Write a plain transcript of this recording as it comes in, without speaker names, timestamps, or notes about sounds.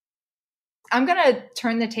to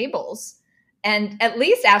turn the tables and at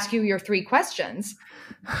least ask you your 3 questions.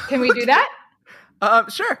 Can we do that?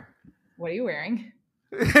 Sure. What are you wearing?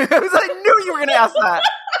 I knew you were going to ask that.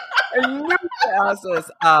 I knew you were going to ask this.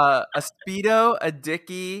 A Speedo, a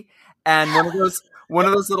Dickie, and one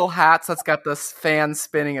of those little hats that's got this fan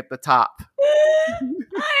spinning at the top.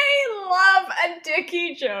 I love a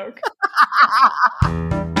Dickie joke.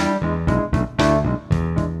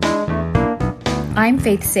 I'm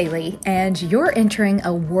Faith Salie, and you're entering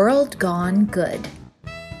a world gone good.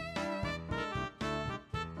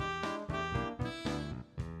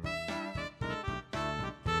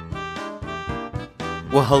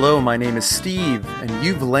 Well, hello, my name is Steve, and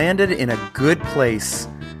you've landed in a good place.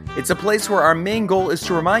 It's a place where our main goal is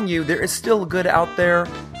to remind you there is still good out there,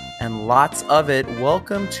 and lots of it.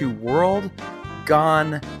 Welcome to World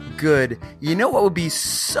Gone Good. You know what would be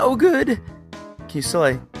so good? Can you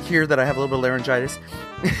still hear that I have a little bit of laryngitis?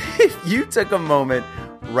 If you took a moment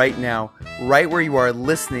right now, right where you are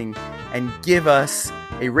listening, and give us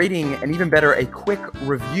a rating, and even better, a quick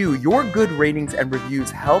review. Your good ratings and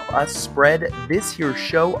reviews help us spread this here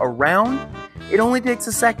show around. It only takes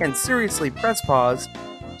a second. Seriously, press pause,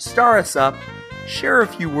 star us up, share a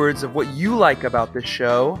few words of what you like about the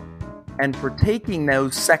show, and for taking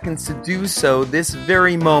those seconds to do so this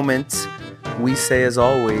very moment, we say as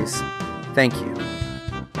always, thank you.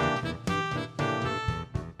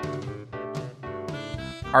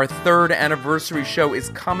 Our 3rd anniversary show is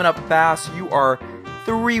coming up fast. You are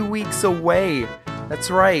 3 weeks away. That's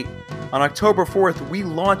right. On October 4th, we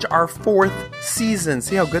launch our 4th season.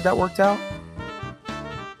 See how good that worked out?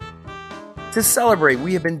 To celebrate,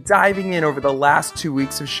 we have been diving in over the last 2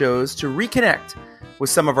 weeks of shows to reconnect with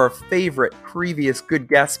some of our favorite previous good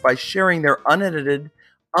guests by sharing their unedited,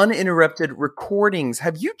 uninterrupted recordings.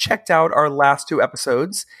 Have you checked out our last 2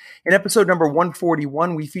 episodes? In episode number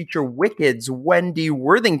 141, we feature Wicked's Wendy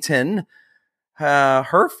Worthington,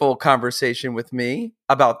 her full conversation with me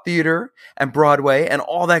about theater and Broadway and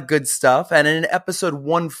all that good stuff. And in episode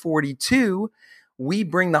 142, we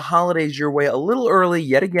bring the holidays your way a little early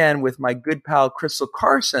yet again with my good pal Crystal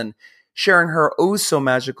Carson, sharing her oh so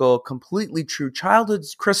magical, completely true childhood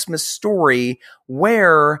Christmas story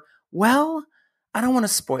where, well, I don't want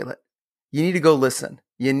to spoil it. You need to go listen.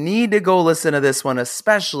 You need to go listen to this one,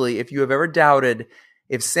 especially if you have ever doubted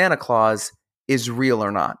if Santa Claus is real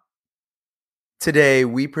or not. Today,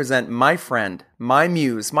 we present my friend, my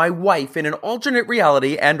muse, my wife in an alternate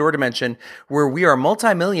reality and or dimension where we are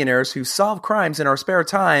multimillionaires who solve crimes in our spare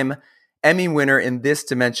time. Emmy winner in this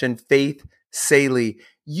dimension, Faith Salie.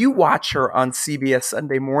 You watch her on CBS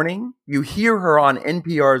Sunday Morning. You hear her on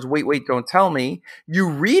NPR's Wait, Wait, Don't Tell Me. You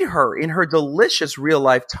read her in her delicious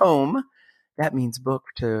real-life tome. That means book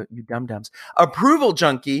to you dum-dums. Approval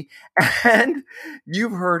Junkie. And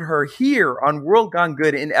you've heard her here on World Gone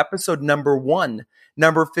Good in episode number 1,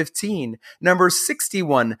 number 15, number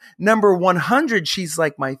 61, number 100. She's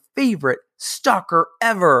like my favorite stalker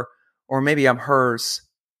ever. Or maybe I'm hers.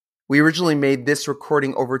 We originally made this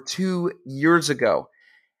recording over 2 years ago.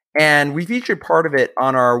 And we featured part of it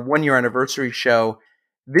on our 1-year anniversary show.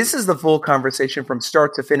 This is the full conversation from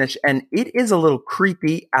start to finish, and it is a little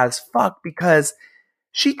creepy as fuck because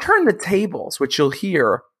she turned the tables, which you'll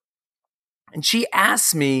hear, and she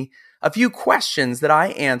asked me a few questions that I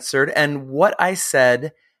answered, and what I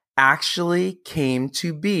said actually came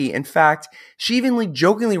to be. In fact, she evenly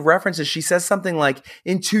jokingly references, she says something like,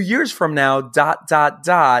 in 2 years from now, ...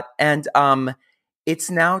 and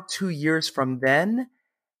it's now 2 years from then.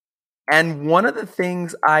 And one of the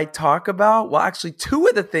things I talk about, well, actually 2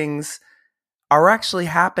 of the things are actually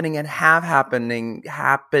happening and have happened.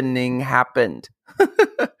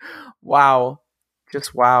 Wow.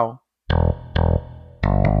 Just wow.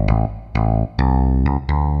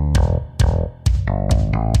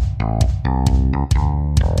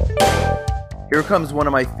 Here comes one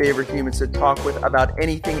of my favorite humans to talk with about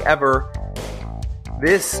anything ever.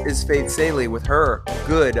 This is Faith Salie with her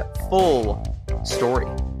good, full story.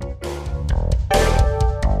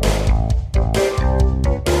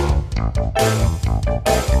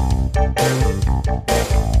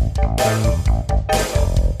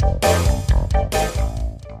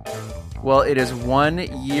 Well, it is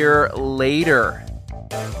 1 year later.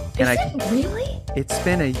 Is it really? It's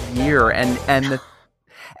been a year, and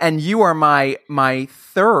you are my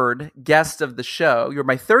 3rd guest of the show. You're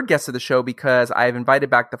my 3rd guest of the show because I've invited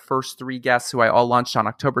back the first 3 guests who I all launched on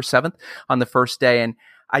October 7th on the first day, and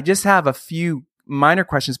I just have a few minor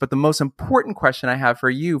questions, but the most important question I have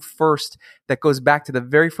for you first that goes back to the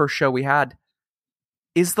very first show we had.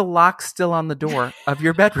 Is the lock still on the door of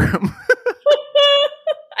your bedroom?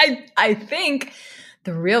 I think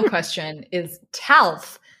The real question is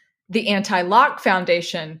TALF, the anti-lock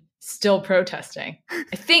foundation, still protesting?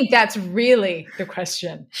 I think that's really the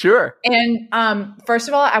question. Sure. And first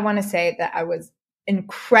of all, I want to say that I was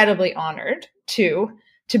incredibly honored to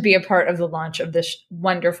be a part of the launch of this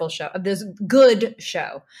wonderful show, of this good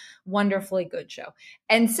show, wonderfully good show.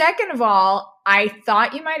 And second of all, I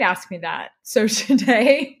thought you might ask me that. So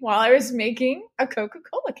today, while I was making a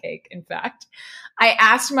Coca-Cola cake, in fact, I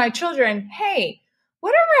asked my children, hey,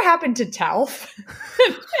 whatever happened to TALF?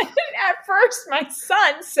 And at first, my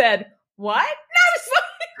son said, what? And I was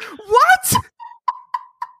like, what?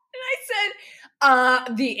 And I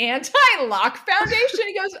said, the Anti-Lock Foundation.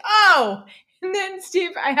 He goes, oh. And then,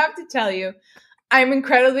 Steve, I have to tell you, I'm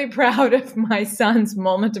incredibly proud of my son's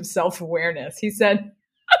moment of self-awareness. He said,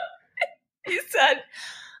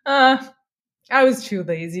 I was too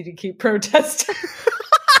lazy to keep protesting.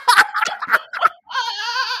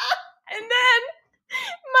 And then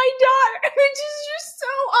my daughter, which is just so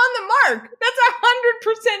on the mark. That's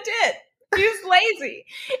 100% it. She was lazy.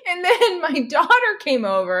 And then my daughter came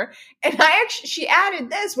over and she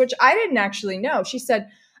added this, which I didn't actually know. She said,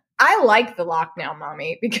 I like the lock now,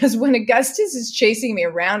 Mommy, because when Augustus is chasing me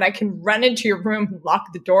around, I can run into your room and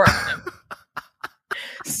lock the door on him.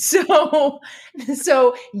 So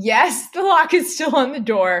yes, the lock is still on the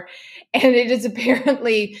door, and it is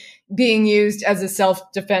apparently being used as a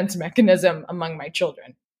self-defense mechanism among my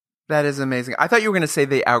children. That is amazing. I thought you were going to say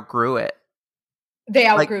they outgrew it. They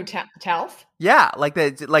outgrew TALF? Yeah, like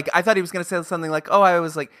I thought he was going to say something like, "Oh, I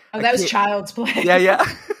was like, oh, that was child's play." Yeah, yeah,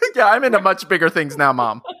 yeah. I'm into much bigger things now,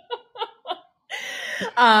 Mom.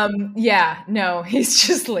 Yeah, no, he's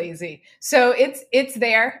just lazy. So it's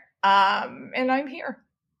there, and I'm here.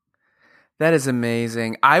 That is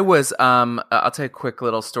amazing. I was, I'll tell you a quick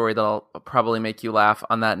little story that'll probably make you laugh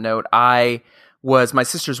on that note. I was my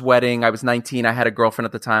sister's wedding. I was 19. I had a girlfriend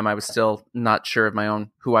at the time. I was still not sure of my own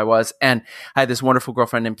who I was. And I had this wonderful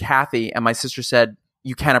girlfriend named Kathy. And my sister said,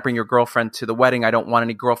 you cannot bring your girlfriend to the wedding. I don't want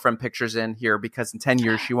any girlfriend pictures in here because in 10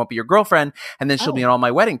 years she won't be your girlfriend. And then she'll be in all my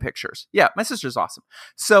wedding pictures. Yeah, my sister's awesome.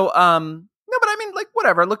 So, no, but I mean, like,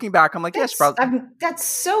 whatever. Looking back, I'm like, yes, probably. That's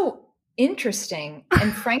so interesting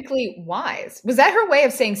and frankly wise. Was that her way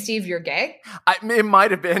of saying, Steve, you're gay? It might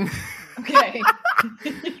have been. Okay.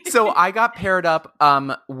 So I got paired up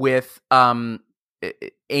with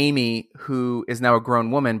Amy, who is now a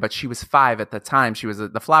grown woman, but she was 5 at the time. She was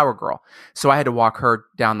the flower girl. So I had to walk her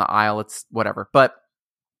down the aisle. It's whatever. But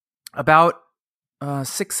about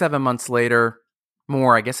 6-7 months later,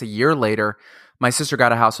 more, I guess a year later, my sister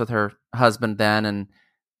got a house with her husband then,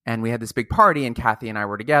 and we had this big party, and Kathy and I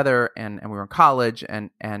were together, and we were in college, and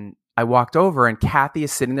I walked over, and Kathy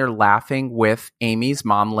is sitting there laughing with Amy's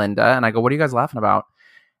mom, Linda, and I go, what are you guys laughing about?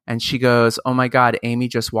 And she goes, oh my God, Amy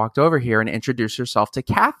just walked over here and introduced herself to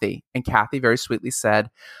Kathy. And Kathy very sweetly said,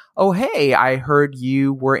 oh, hey, I heard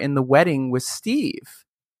you were in the wedding with Steve.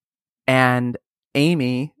 And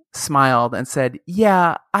Amy smiled and said,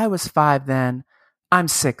 yeah, I was 5 then. I'm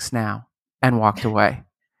 6 now. And walked away.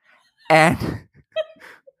 And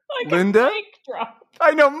like Linda, a mic drop.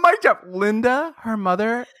 I know, mic drop. Linda, her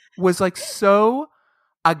mother, was like so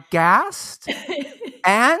aghast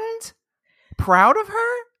and proud of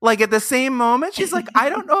her. Like at the same moment, she's like, I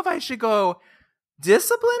don't know if I should go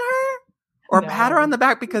discipline her or pat her on the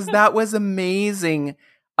back because that was amazing.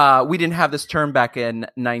 We didn't have this term back in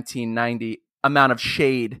 1990, amount of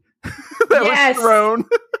shade that was thrown.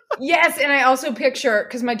 Yes, and I also picture,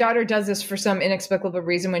 because my daughter does this for some inexplicable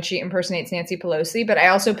reason when she impersonates Nancy Pelosi, but I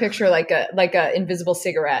also picture like a invisible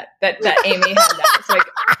cigarette that Amy had. That was like,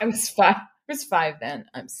 I was 5 then.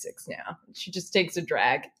 I'm 6 now. She just takes a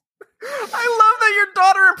drag. I love that your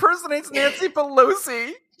daughter impersonates Nancy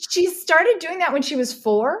Pelosi. She started doing that when she was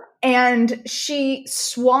 4, and she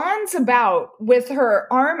swans about with her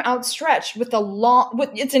arm outstretched with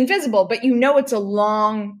it's invisible, but you know it's a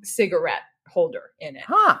long cigarette holder in it.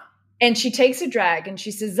 Huh. And she takes a drag and she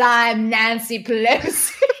says, I'm Nancy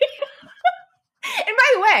Pelosi. And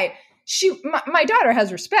by the way, my daughter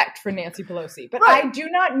has respect for Nancy Pelosi, but right. I do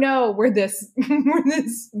not know where this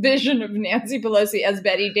vision of Nancy Pelosi as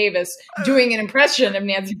Betty Davis doing an impression of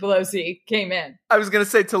Nancy Pelosi came in. I was going to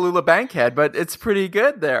say Tallulah Bankhead, but it's pretty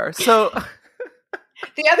good there. So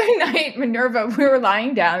the other night, Minerva, we were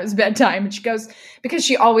lying down. It was bedtime, and she goes, because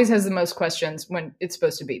she always has the most questions when it's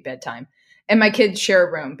supposed to be bedtime. And my kids share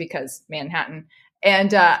a room because Manhattan.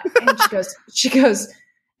 And she goes,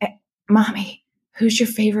 Mommy, who's your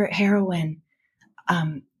favorite heroine?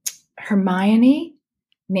 Hermione,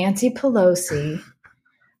 Nancy Pelosi.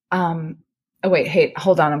 Oh wait, hey,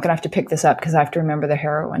 hold on. I'm gonna have to pick this up because I have to remember the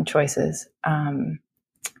heroine choices.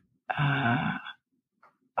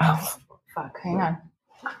 Oh, fuck. Hang on.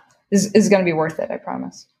 This is going to be worth it, I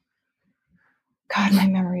promise. God, my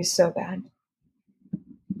memory is so bad.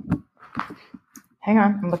 Hang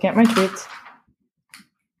on. I'm looking at my tweets.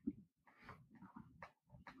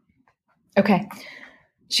 Okay.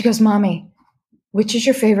 She goes, Mommy, which is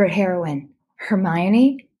your favorite heroine?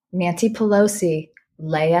 Hermione, Nancy Pelosi,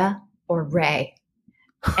 Leia, or Rey?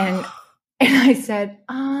 And I said,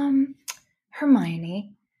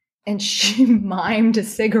 Hermione. And she mimed a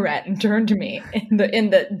cigarette and turned to me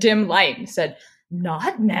in the dim light and said,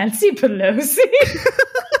 not Nancy Pelosi.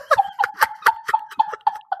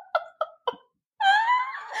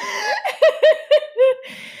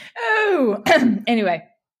 Oh, anyway.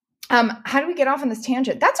 How do we get off on this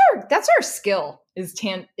tangent? That's our skill. It's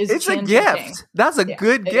a gift. That's a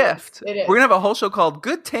good gift. It is. We're gonna have a whole show called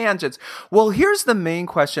Good Tangents. Well, here's the main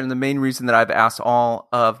question and the main reason that I've asked all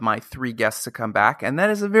of my 3 guests to come back, and that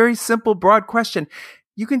is a very simple, broad question.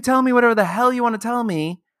 You can tell me whatever the hell you want to tell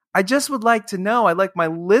me. I just would like to know. I'd like my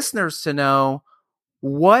listeners to know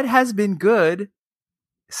what has been good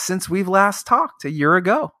since we've last talked a year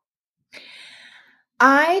ago.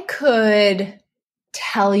 I could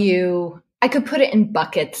tell you, I could put it in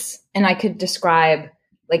buckets and I could describe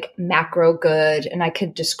like macro good and I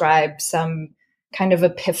could describe some kind of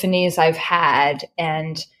epiphanies I've had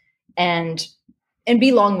and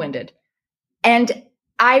be long-winded. And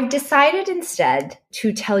I've decided instead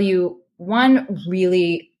to tell you one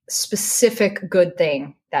really specific good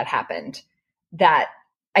thing that happened that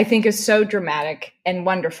I think is so dramatic and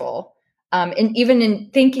wonderful. And even in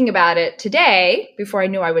thinking about it today, before I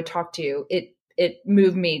knew I would talk to you, it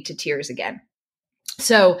moved me to tears again.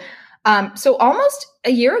 So almost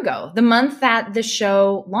a year ago, the month that the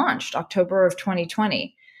show launched, October of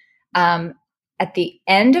 2020, at the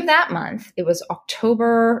end of that month, it was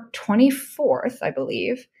October 24th, I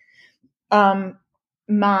believe.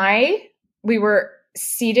 We were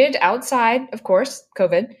seated outside, of course,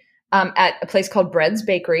 COVID, at a place called Bread's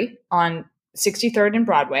Bakery on 63rd and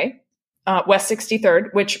Broadway, West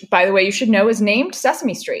 63rd, which, by the way, you should know is named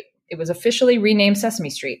Sesame Street. It was officially renamed Sesame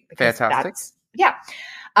Street. Fantastic.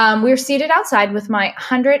 We were seated outside with my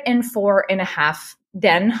 104 and a half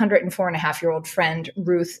year old friend,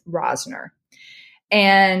 Ruth Rosner.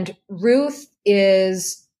 And Ruth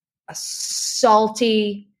is a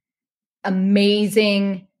salty,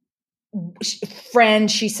 amazing friend.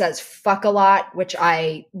 She says fuck a lot, which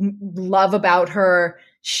I love about her.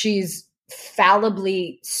 She's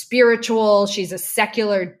fallibly spiritual. She's a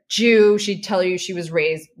secular Jew. She'd tell you she was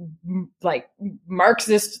raised like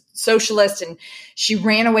Marxist socialist, and she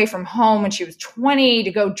ran away from home when she was 20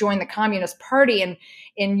 to go join the Communist Party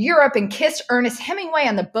in Europe and kissed Ernest Hemingway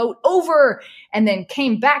on the boat over, and then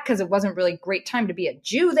came back because it wasn't really a great time to be a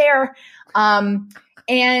Jew there. And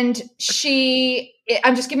I'm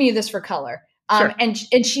just giving you this for color. Sure. And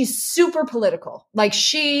she's super political. Like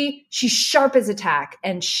she's sharp as a tack,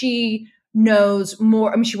 and she knows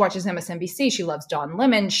more. I mean, she watches MSNBC. She loves Don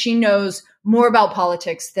Lemon. She knows more about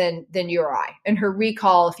politics than you or I. And her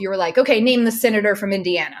recall, if you were like, okay, name the senator from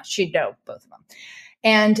Indiana, she'd know both of them.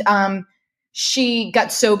 And she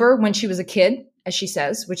got sober when she was a kid, as she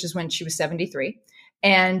says, which is when she was 73.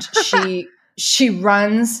 And she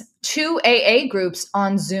runs 2 AA groups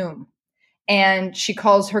on Zoom. And she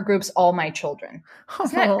calls her groups All My Children.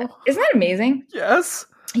 Isn't that amazing? Yes.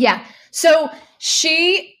 Yeah. So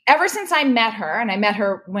ever since I met her, and I met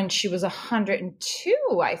her when she was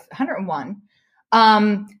 101,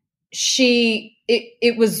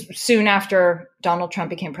 it was soon after Donald Trump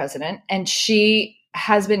became president, and she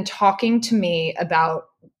has been talking to me about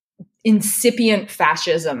incipient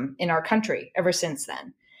fascism in our country ever since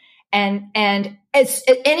then. And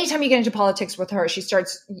anytime you get into politics with her, she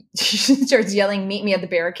starts yelling, "Meet me at the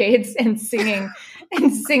barricades," and singing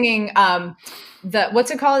the, what's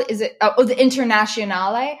it called? Is it the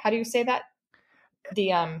Internationale? How do you say that?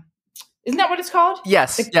 Isn't that what it's called?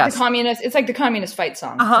 Yes. The communist. It's like the communist fight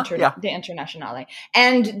song. The Internationale.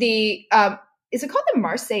 And the is it called the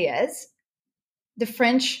Marseillaise? The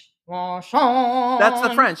French. That's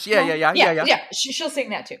the French. Yeah. She'll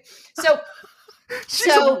sing that too. So.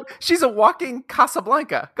 She's a walking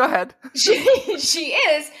Casablanca. Go ahead. She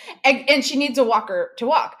is, and she needs a walker to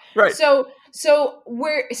walk. Right. So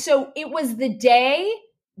it was the day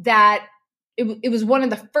that it was one of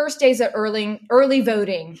the first days that early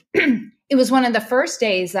voting. It was one of the first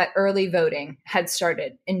days that early voting had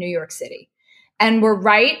started in New York City, and we're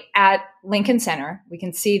right at Lincoln Center. We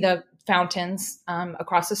can see the fountains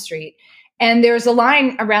across the street, and there's a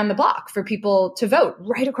line around the block for people to vote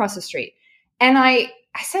right across the street. And I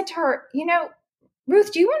said to her,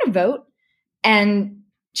 Ruth, do you want to vote? And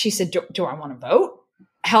she said, do I want to vote?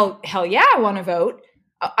 hell yeah, I want to vote.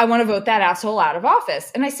 I want to vote that asshole out of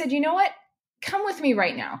office. And I said, you know what? Come with me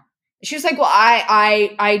right now. She was like, well,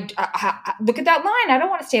 I look at that line. I don't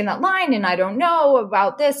want to stay in that line. And I don't know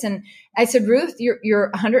about this. And I said, Ruth, you're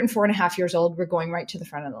 104 and a half years old. We're going right to the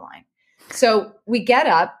front of the line. So we get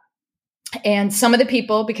up, and some of the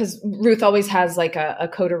people, because Ruth always has like a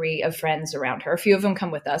coterie of friends around her. A few of them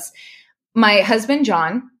come with us. My husband,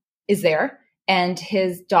 John, is there, and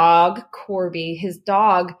his dog, Corby, his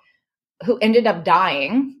dog, who ended up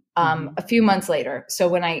dying a few months later. So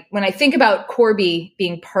when I think about Corby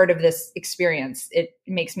being part of this experience, it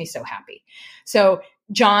makes me so happy. So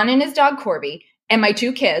John and his dog Corby, and my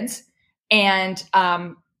two kids, and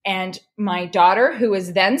my daughter, who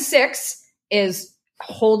is then 6, is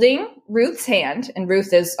holding Ruth's hand, and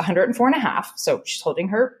Ruth is 104 and a half. So she's holding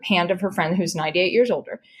her hand of her friend who's 98 years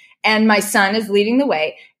older. And my son is leading the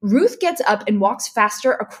way. Ruth gets up and walks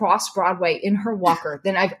faster across Broadway in her walker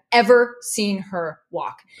than I've ever seen her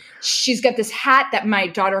walk. She's got this hat that my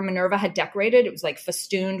daughter Minerva had decorated. It was like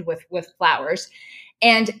festooned with flowers.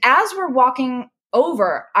 And as we're walking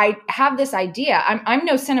over, I have this idea. I'm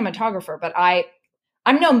no cinematographer, but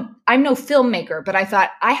I'm no filmmaker, but I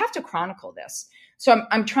thought I have to chronicle this. So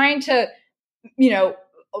I'm trying to,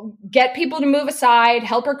 get people to move aside,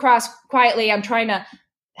 help her cross quietly. I'm trying to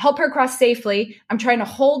help her cross safely. I'm trying to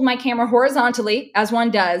hold my camera horizontally, as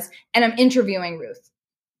one does, and I'm interviewing Ruth.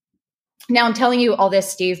 Now, I'm telling you all this,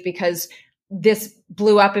 Steve, because this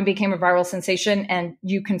blew up and became a viral sensation, and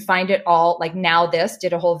you can find it all. Like Now This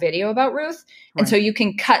did a whole video about Ruth, and so you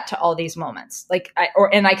can cut to all these moments.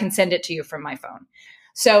 And I can send it to you from my phone.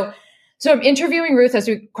 So I'm interviewing Ruth as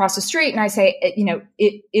we cross the street, and I say,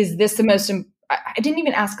 is this the most? I didn't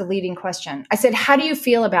even ask a leading question. I said, how do you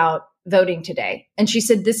feel about voting today? And she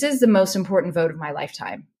said, this is the most important vote of my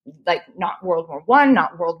lifetime. Like, not World War I,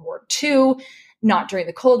 not World War II, not during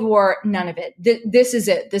the Cold War, none of it. This is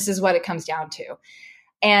it. This is what it comes down to.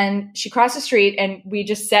 And she crossed the street, and we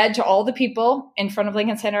just said to all the people in front of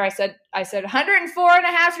Lincoln Center, I said, 104 and a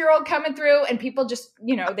half year old coming through, and people just,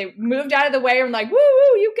 they moved out of the way and like, woo,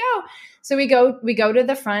 you go. So we go to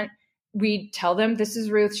the front. We tell them, this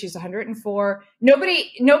is Ruth. She's 104.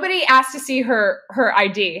 Nobody asked to see her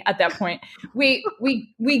ID at that point. We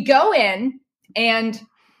go in, and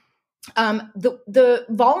the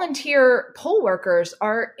volunteer poll workers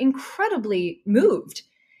are incredibly moved.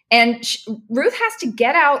 And Ruth has to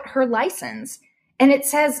get out her license, and it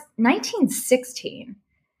says 1916.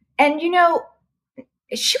 And,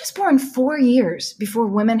 she was born 4 years before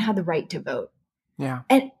women had the right to vote. Yeah.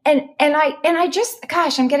 And I just,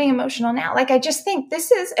 gosh, I'm getting emotional now. Like, I just think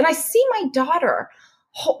this is, and I see my daughter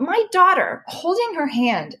holding her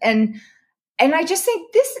hand. And I just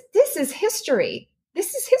think this is history.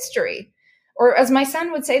 This is history. Or as my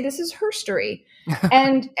son would say, this is her story.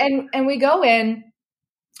 and we go in,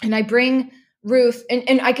 and I bring Ruth,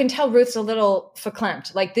 and I can tell Ruth's a little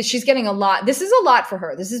verklempt. Like this, she's getting a lot. This is a lot for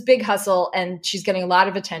her. This is big hustle, and she's getting a lot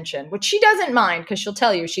of attention, which she doesn't mind because she'll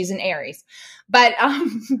tell you she's an Aries. But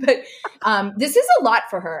this is a lot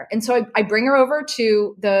for her, and so I bring her over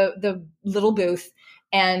to the little booth,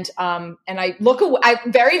 and I look away. I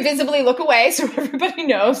very visibly look away so everybody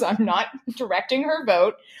knows I'm not directing her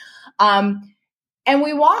vote. And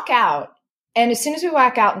we walk out. And as soon as we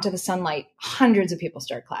walk out into the sunlight, hundreds of people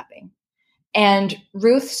start clapping. And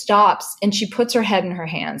Ruth stops, and she puts her head in her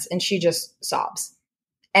hands, and she just sobs.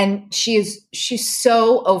 And she's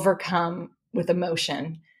so overcome with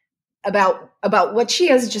emotion about what she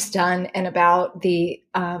has just done, and about the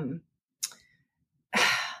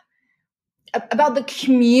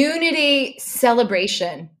community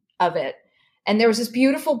celebration of it. And there was this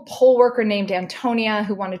beautiful poll worker named Antonia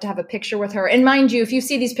who wanted to have a picture with her. And mind you, if you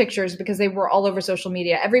see these pictures, because they were all over social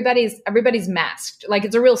media, everybody's masked. Like,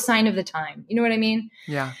 it's a real sign of the time. You know what I mean?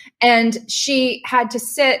 Yeah. And she had to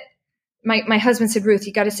sit. My husband said, Ruth,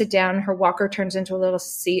 you got to sit down. Her walker turns into a little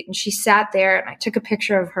seat, and she sat there, and I took a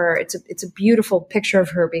picture of her. It's a beautiful picture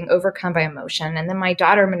of her being overcome by emotion. And then my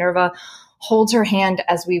daughter Minerva holds her hand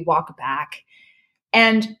as we walk back.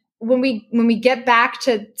 And when we get back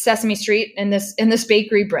to Sesame Street in this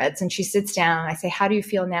bakery breads, and she sits down, I say, how do you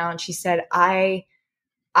feel now? And she said, I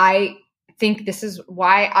think this is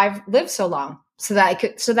why I've lived so long, so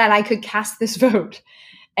that I could cast this vote.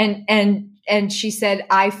 And she said,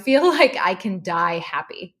 I feel like I can die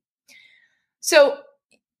happy. So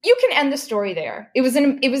you can end the story there. It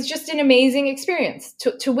was just an amazing experience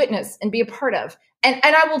to witness and be a part of. And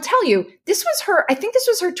I will tell you, I think this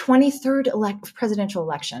was her 23rd presidential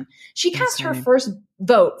election. She cast her first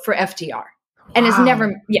vote for FDR and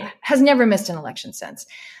has never missed an election since.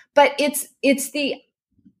 But it's the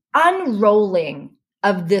unrolling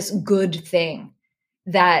of this good thing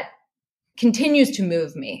that continues to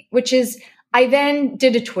move me, which is I then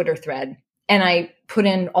did a Twitter thread and I put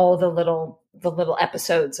in all the little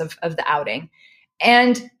episodes of the outing.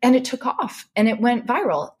 And it took off and it went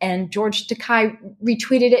viral, and George Takei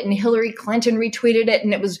retweeted it and Hillary Clinton retweeted it,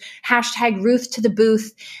 and it was hashtag Ruth to the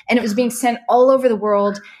booth, and it was being sent all over the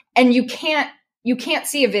world. And you can't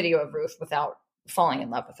see a video of Ruth without falling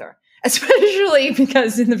in love with her, especially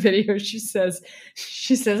because in the video she says,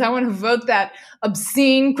 I want to vote that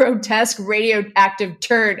obscene, grotesque, radioactive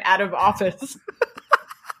turd out of office.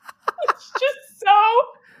 It's just so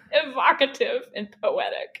evocative and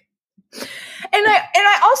poetic. And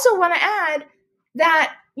I also want to add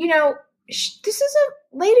that, this is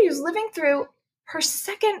a lady who's living through her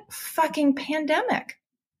second fucking pandemic.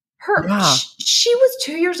 She was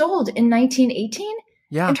 2 years old in 1918,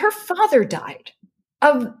 and her father died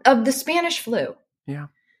of the Spanish flu. Yeah.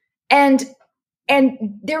 And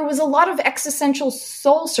there was a lot of existential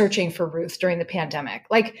soul searching for Ruth during the pandemic,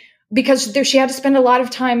 because she had to spend a lot of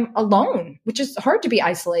time alone, which is hard to be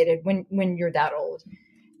isolated when you're that old.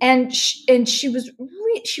 And she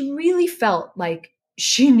really felt like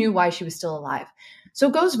she knew why she was still alive. So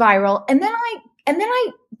it goes viral. And then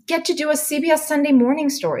I get to do a CBS Sunday morning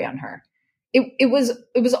story on her. It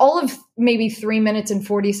was all of maybe 3 minutes and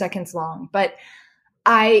 40 seconds long. But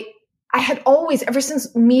I had always, ever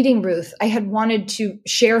since meeting Ruth, I had wanted to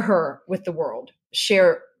share her with the world,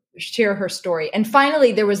 share her story. And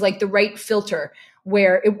finally there was the right filter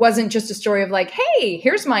where it wasn't just a story of hey,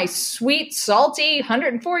 here's my sweet, salty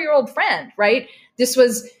 104-year-old friend, right? This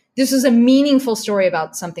was a meaningful story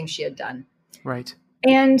about something she had done. Right.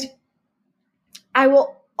 And I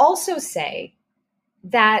will also say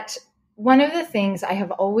that one of the things I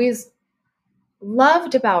have always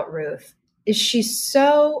loved about Ruth is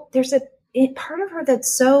there's a part of her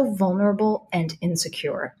that's so vulnerable and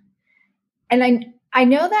insecure. And I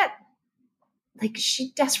know that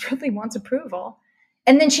she desperately wants approval.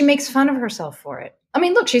 And then she makes fun of herself for it. I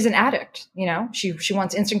mean, look, she's an addict, she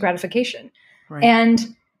wants instant gratification. Right.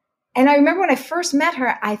 And I remember when I first met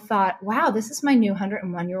her, I thought, wow, this is my new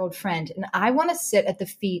 101-year-old friend. And I want to sit at the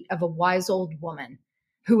feet of a wise old woman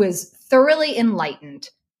who is thoroughly enlightened,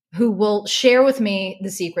 who will share with me the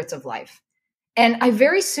secrets of life. And I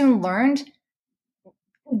very soon learned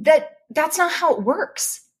that that's not how it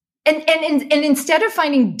works. And instead of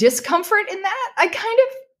finding discomfort in that, I kind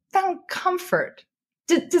of found comfort.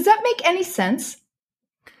 Does that make any sense?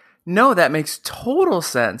 No, that makes total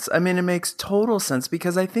sense. I mean, it makes total sense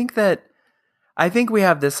because I think we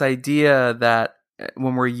have this idea that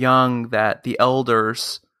when we're young, that the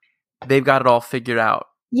elders, they've got it all figured out.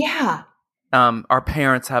 Yeah. Our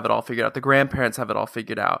parents have it all figured out. The grandparents have it all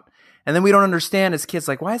figured out. And then we don't understand as kids,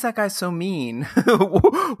 why is that guy so mean?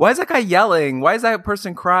 Why is that guy yelling? Why is that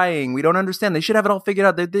person crying? We don't understand. They should have it all figured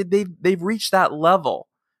out. They've reached that level,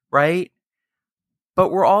 right? But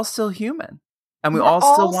we're all still human, and we all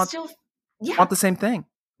still want the same thing.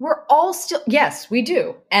 We're all still, yes, we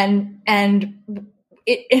do. And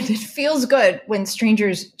it feels good when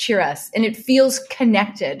strangers cheer us, and it feels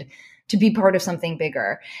connected to be part of something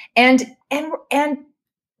bigger. And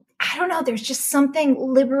I don't know, there's just something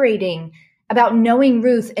liberating about knowing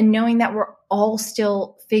Ruth and knowing that we're all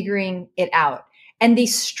still figuring it out. And the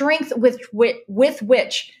strength with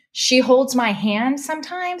which she holds my hand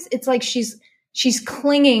sometimes, it's like she's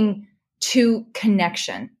clinging to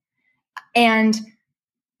connection. And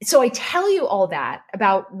so I tell you all that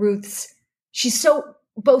about she's so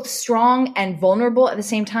both strong and vulnerable at the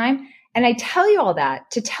same time. And I tell you all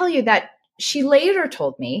that to tell you that she later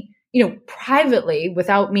told me, privately,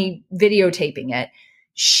 without me videotaping it,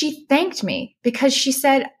 she thanked me because she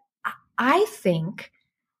said, I think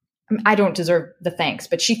I don't deserve the thanks,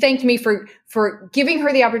 but she thanked me for giving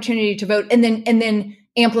her the opportunity to vote and then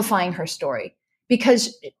amplifying her story.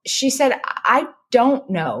 Because she said, I don't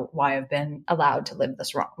know why I've been allowed to live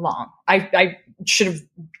this long. I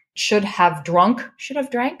should have drunk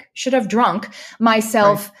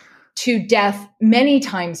myself to death many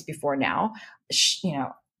times before now. She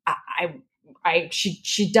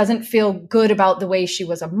doesn't feel good about the way she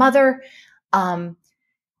was a mother. And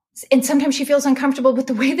sometimes she feels uncomfortable with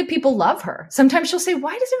the way that people love her. Sometimes she'll say,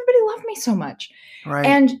 why does everybody love me so much? Right.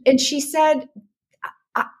 And she said,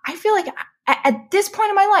 I feel like at this point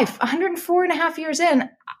in my life, 104 and a half years in,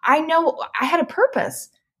 I know I had a purpose.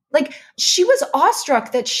 She was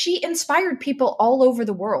awestruck that she inspired people all over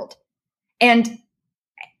the world. And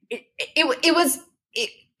it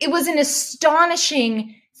was an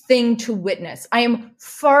astonishing thing to witness. I am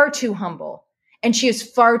far too humble, and she is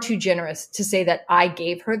far too generous to say that I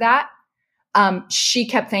gave her that. she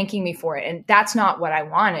kept thanking me for it. And that's not what I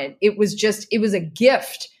wanted. It was a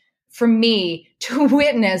gift for me to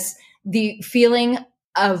witness the feeling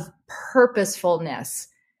of purposefulness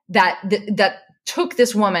that took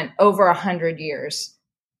this woman over 100 years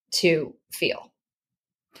to feel.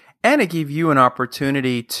 And it gave you an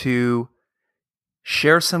opportunity to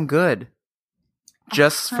share some good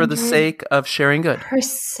just for the sake of sharing good.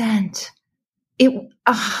 Percent.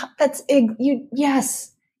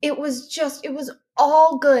 Yes. It was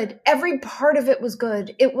all good. Every part of it was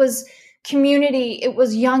good. It was community. It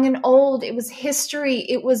was young and old. It was history.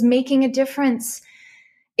 It was making a difference.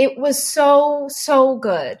 It was so, so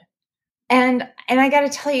good. And I got to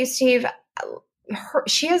tell you, Steve,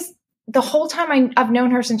 she has the whole time I've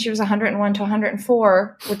known her since she was 101 to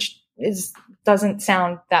 104, which doesn't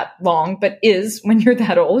sound that long, but is when you're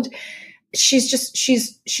that old.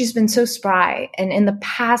 She's been so spry. And in the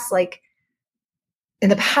past,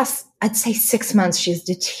 I'd say 6 months, she's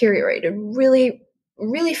deteriorated really,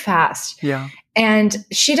 really fast. Yeah. And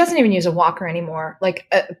she doesn't even use a walker anymore,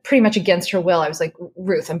 pretty much against her will. I was like,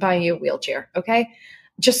 Ruth, I'm buying you a wheelchair. Okay.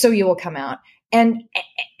 Just so you will come out. And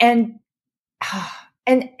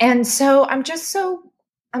so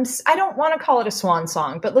I don't want to call it a swan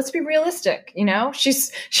song, but let's be realistic.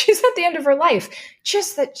 She's at the end of her life,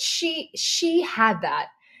 just that she had that,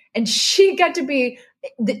 and she got to be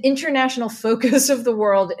the international focus of the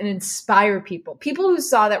world and inspire people who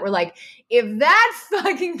saw that were like, if that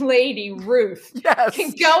fucking lady, Ruth,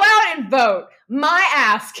 can go out and vote, my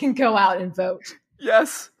ass can go out and vote.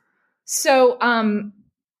 Yes. So,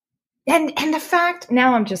 and the fact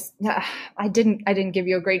now I'm just, I didn't give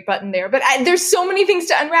you a great button there, but there's so many things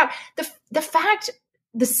to unwrap. The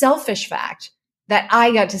selfish fact that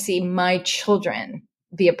I got to see my children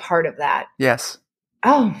be a part of that. Yes.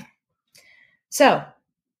 Oh, so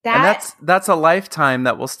that's a lifetime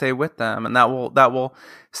that will stay with them, and that will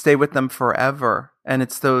stay with them forever. And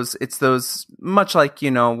it's those much like,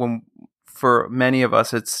 when for many of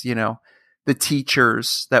us, it's, the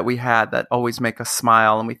teachers that we had that always make us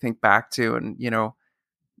smile and we think back to, and,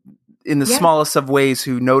 in the smallest of ways,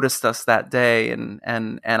 who noticed us that day.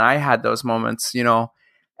 And I had those moments,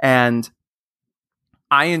 and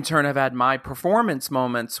I in turn have had my performance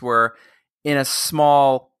moments where in a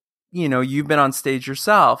small, you've been on stage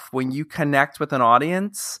yourself, when you connect with an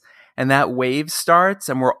audience and that wave starts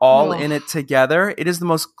and we're all in it together, it is the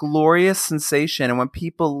most glorious sensation. And when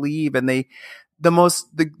people leave, and the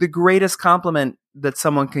greatest compliment that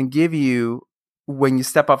someone can give you when you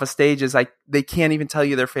step off a stage is they can't even tell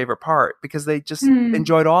you their favorite part, because they just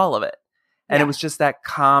enjoyed all of it. And it was just that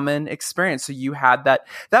common experience. So you had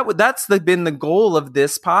that's been the goal of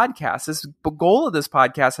this podcast. The goal of this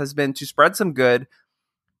podcast has been to spread some good,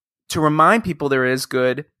 to remind people there is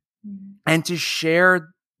good, and to share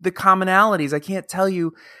the commonalities. I can't tell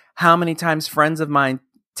you how many times friends of mine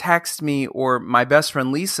text me, or my best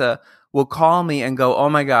friend Lisa will call me and go, "Oh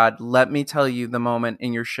my God, let me tell you the moment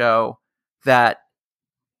in your show that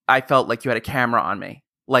I felt like you had a camera on me.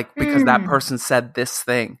 Because that person said this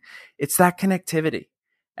thing." It's that connectivity.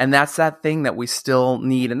 And that's that thing that we still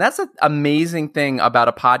need. And that's an amazing thing about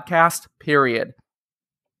a podcast, period,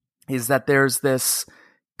 is that there's this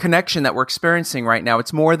connection that we're experiencing right now.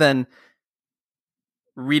 It's more than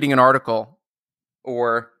reading an article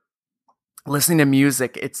or listening to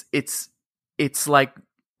music. It's like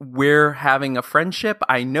we're having a friendship.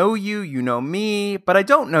 I know you, you know me, but I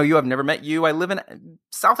don't know you. I've never met you. I live in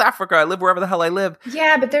South Africa. I live wherever the hell I live.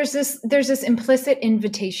 Yeah, but there's this implicit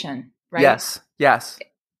invitation, right? Yes.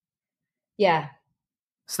 Yeah.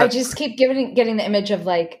 So I just keep getting the image of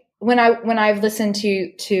when I've listened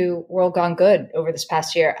to World Gone Good over this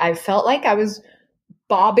past year, I felt like I was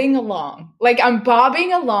bobbing along. I'm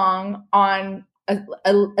bobbing along on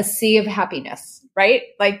a sea of happiness, right?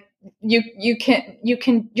 You're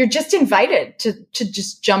just invited to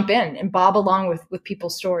just jump in and bob along with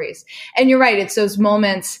people's stories. And you're right. It's those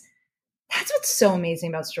moments. That's what's so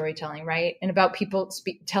amazing about storytelling, right? And about people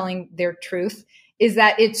telling their truth, is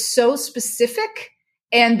that it's so specific.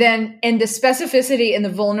 And the specificity and the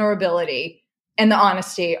vulnerability and the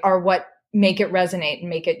honesty are what make it resonate and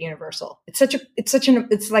make it universal.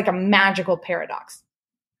 It's like a magical paradox.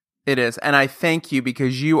 It is. And I thank you,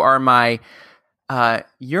 because you are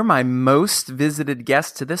you're my most visited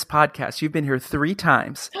guest to this podcast. You've been here 3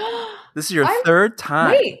 times. This is your third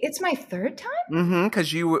time. Wait, it's my third time? Mm-hmm,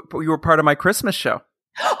 because you were part of my Christmas show.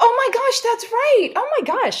 Oh my gosh, that's right. Oh my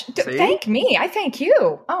gosh. Thank me. I thank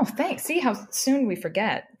you. Oh, thanks. See how soon we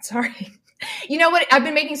forget. Sorry. You know what? I've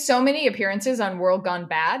been making so many appearances on World Gone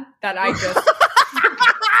Bad that I just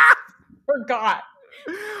forgot.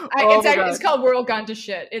 It's called World Gone to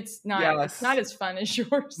Shit. It's not. Yes. It's not as fun as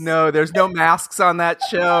yours. No, there's no masks on that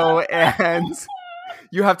show, and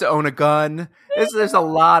you have to own a gun. There's a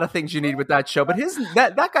lot of things you need with that show, but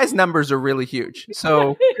that guy's numbers are really huge.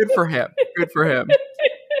 So good for him. Good for him.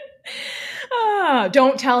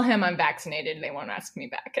 Don't tell him I'm vaccinated. They won't ask me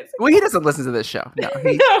back. Well, he doesn't listen to this show. No,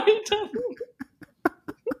 he doesn't.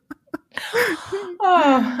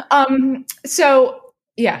 So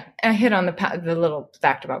yeah, I hit on the little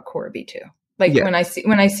fact about Corby too. Like when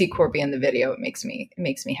I see Corby in the video, it makes me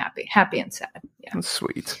happy and sad. Yeah, that's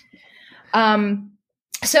sweet.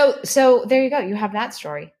 So there you go. You have that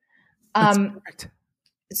story. That's perfect.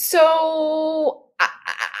 So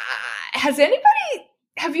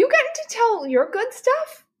have you gotten to tell your good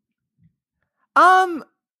stuff? I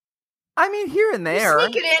mean, here and there. You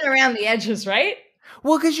sneak it in around the edges, right?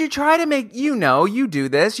 Well, because you try to make, you do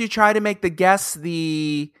this. You try to make the guests you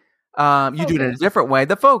do it in a different way,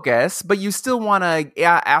 the focus, but you still want to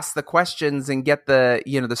ask the questions and get the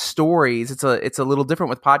stories. It's a little different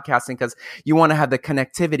with podcasting because you want to have the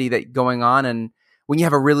connectivity that going on. And when you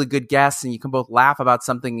have a really good guest and you can both laugh about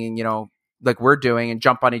something and, like we're doing and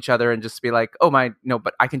jump on each other and just be like, oh my, no,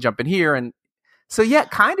 but I can jump in here. And so, yeah,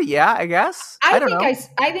 kind of, yeah, I guess. I don't know. I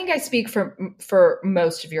think I speak for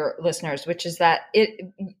most of your listeners, which is that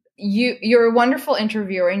you're a wonderful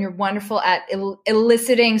interviewer and you're wonderful at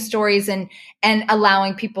eliciting stories and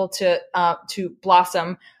allowing people to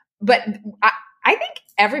blossom. But I think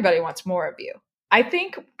everybody wants more of you. I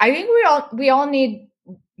think we all need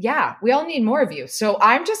more of you. So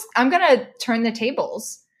I'm going to turn the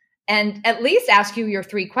tables and at least ask you your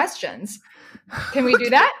 3 questions. Can we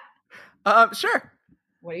do that? Sure.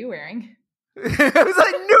 What are you wearing?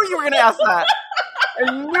 I knew you were going to ask that.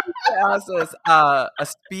 I knew you were going to ask this. A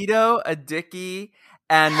Speedo, a Dickie,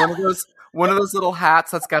 and one of those little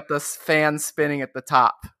hats that's got the fan spinning at the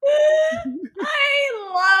top. I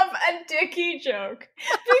love a Dickie joke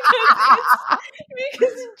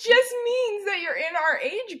because it just means that you're in our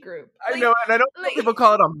age group. I know, and I don't know people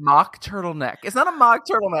call it a mock turtleneck. It's not a mock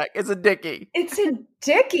turtleneck. It's a Dickie. It's a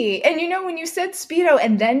Dickie. And when you said Speedo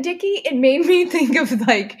and then Dickie, it made me think of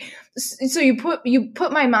so you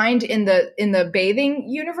put my mind in the bathing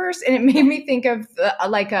universe, and it made me think of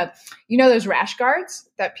those rash guards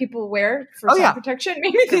that people wear for sun protection. It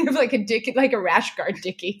made me think of like a Dickie, like a rash guard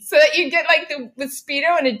Dickie, so that you get like with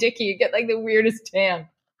Speedo and a Dickie, you get like the weirdest tan.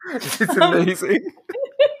 It's amazing.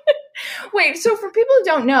 Wait, so for people who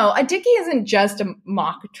don't know, a Dickie isn't just a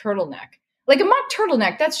mock turtleneck. Like a mock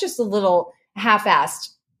turtleneck, that's just a little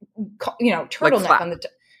half-assed, turtleneck like on the.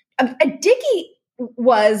 A Dickie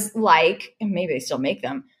was like, and maybe they still make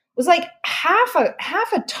them, was like half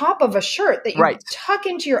a top of a shirt that you tuck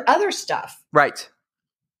into your other stuff. Right.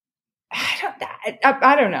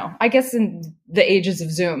 I don't know. I guess in the ages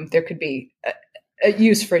of Zoom, there could be a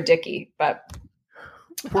use for a Dickie, but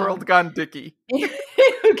World Gone Dickie.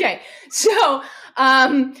 Okay. So,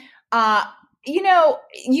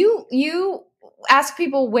 you ask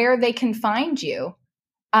people where they can find you.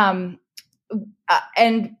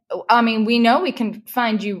 And I mean, we know we can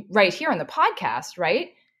find you right here on the podcast, right?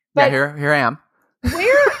 But yeah, here I am.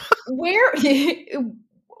 Where do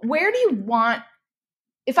you want?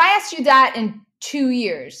 If I asked you that in 2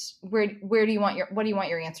 years, what do you want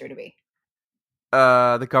your answer to be?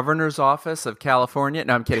 The governor's office of California.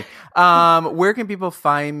 No, I'm kidding. Where can people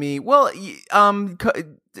find me? Well,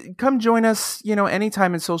 come join us,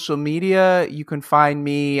 anytime in social media. You can find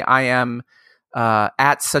me. I am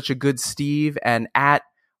at Such a Good Steve and at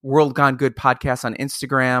World Gone Good Podcast on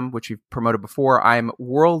Instagram, which we've promoted before. I'm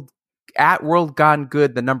at World Gone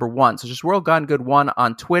Good, the number 1. So just World Gone Good 1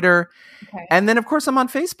 on Twitter. Okay. And then, of course, I'm on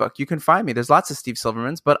Facebook. You can find me. There's lots of Steve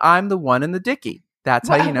Silvermans, but I'm the one in the Dickie. That's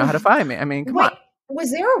how you know how to find me. I mean, come on.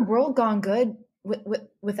 Was there a World Gone Good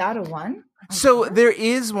without a 1? So there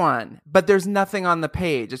is one, but there's nothing on the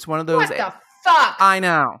page. It's one of those. What the fuck? I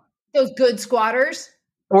know. Those good squatters.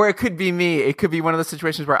 Or it could be me. It could be one of those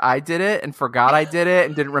situations where I did it and forgot I did it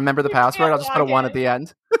and didn't remember the password. I'll just put a 1 at the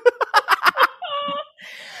end.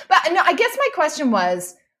 But no, I guess my question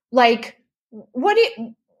was like, where do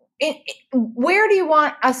you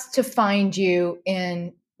want us to find you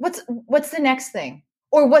in? What's the next thing?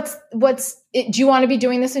 Or do you want to be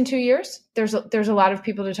doing this in 2 years? There's a lot of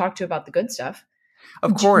people to talk to about the good stuff.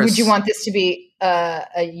 Of course. Would you want this to be a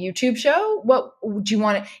YouTube show? What would you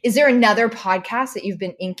want to? Is there another podcast that you've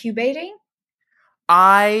been incubating?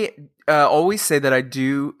 I always say that I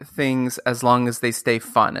do things as long as they stay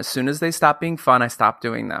fun. As soon as they stop being fun, I stop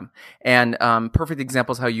doing them. And perfect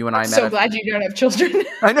example is how you and I met. So glad you don't have children.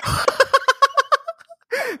 I know.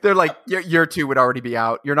 They're like, your 2 would already be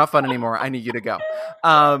out. You're not fun anymore. I need you to go.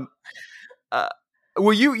 um,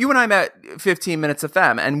 well, you and I met 15 Minutes of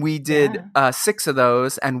Femme, and we did 6 of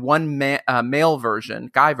those and one male version,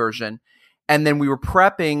 guy version. And then we were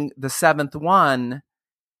prepping the 7th one,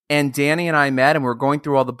 and Danny and I met, and we were going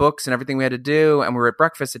through all the books and everything we had to do. And we were at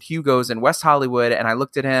breakfast at Hugo's in West Hollywood. And I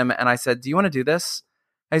looked at him and I said, "Do you want to do this?"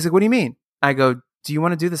 And he's like, "What do you mean?" I go, "Do you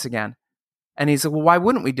want to do this again?" And he's like, "Well, why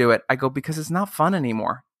wouldn't we do it?" I go, "Because it's not fun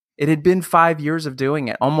anymore." It had been 5 years of doing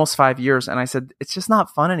it, almost 5 years. And I said, "It's just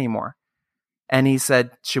not fun anymore." And he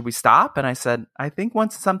said, "Should we stop?" And I said, "I think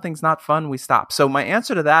once something's not fun, we stop." So my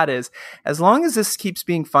answer to that is, as long as this keeps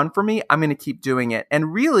being fun for me, I'm going to keep doing it.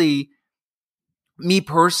 And really, me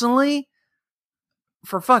personally,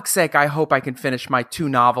 for fuck's sake, I hope I can finish my 2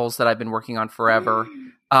 novels that I've been working on forever.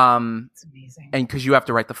 That's amazing. And because you have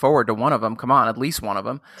to write the foreword to one of them. Come on, at least one of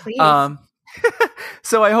them. Please.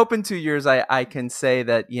 So I hope in 2 years I can say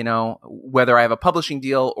that, whether I have a publishing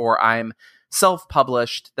deal or I'm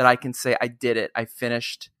self-published, that I can say I did it. I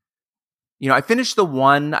finished the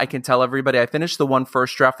one. I can tell everybody I finished the one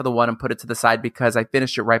first draft of the one and put it to the side because I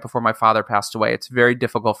finished it right before my father passed away. It's very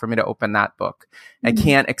difficult for me to open that book. I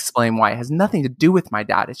can't explain why. It has nothing to do with my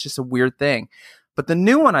dad. It's just a weird thing. But the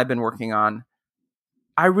new one I've been working on,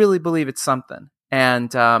 I really believe it's something.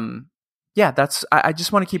 And I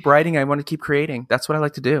just want to keep writing. I want to keep creating. That's what I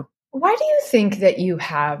like to do. Why do you think that you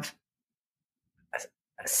have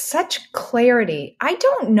such clarity? I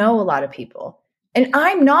don't know a lot of people. And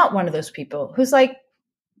I'm not one of those people who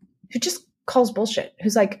just calls bullshit.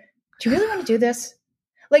 Who's like, "Do you really want to do this?"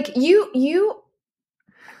 Like you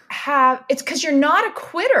have, it's because you're not a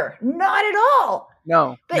quitter. Not at all.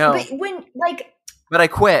 No. But when But I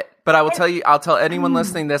quit. But I will tell you, I'll tell anyone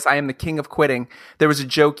listening this, I am the king of quitting. There was a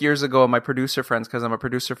joke years ago of my producer friends, because I'm a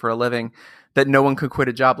producer for a living, that no one could quit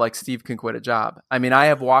a job like Steve can quit a job. I mean, I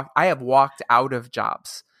have walked out of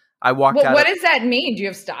jobs. What does that mean? Do you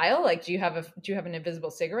have style? Like, do you have an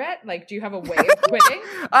invisible cigarette? Like, do you have a way of quitting?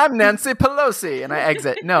 I'm Nancy Pelosi, and I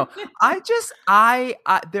exit. No,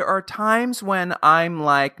 there are times when I'm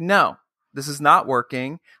like, no, this is not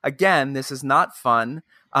working. Again, this is not fun.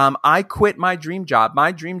 I quit my dream job.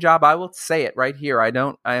 My dream job, I will say it right here.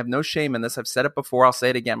 I have no shame in this. I've said it before. I'll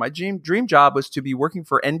say it again. My dream job was to be working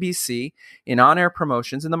for NBC in on-air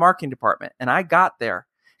promotions in the marketing department. And I got there.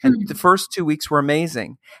 And the first 2 weeks were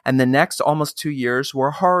amazing. And the next almost 2 years were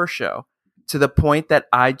a horror show, to the point that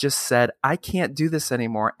I just said, I can't do this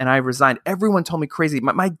anymore. And I resigned. Everyone told me crazy.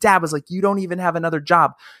 My dad was like, "You don't even have another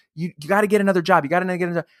job. You got to get another job. You got to get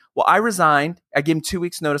another job." Well, I resigned. I gave them 2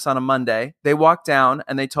 weeks notice on a Monday. They walked down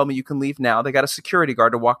and they told me, "You can leave now." They got a security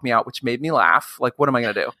guard to walk me out, which made me laugh. Like, what am I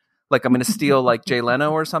going to do? Like, I'm going to steal like Jay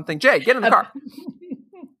Leno or something? Jay, get in the car.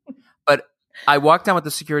 But I walked down with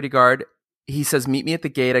the security guard. He says, "Meet me at the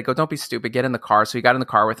gate." I go, "Don't be stupid. Get in the car." So he got in the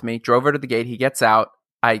car with me, drove her to the gate. He gets out.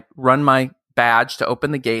 I run my badge to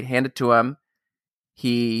open the gate, hand it to him.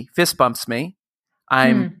 He fist bumps me.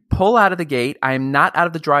 I pull out of the gate. I am not out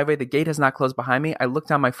of the driveway. The gate has not closed behind me. I look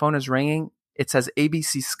down. My phone is ringing. It says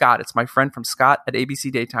ABC Scott. It's my friend from Scott at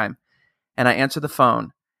ABC Daytime. And I answer the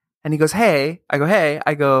phone. And he goes, "Hey." I go, "Hey."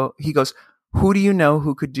 He goes, "Who do you know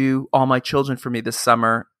who could do all my children for me this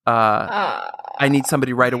summer? I need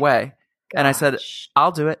somebody right away." And I said,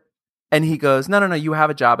 "I'll do it." And he goes, No, you have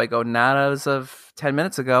a job." I go, "Not as of 10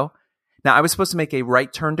 minutes ago." Now, I was supposed to make a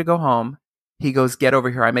right turn to go home. He goes, "Get over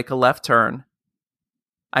here." I make a left turn.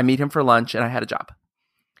 I meet him for lunch, and I had a job.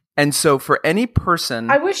 And so for any person...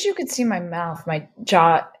 I wish you could see my mouth. My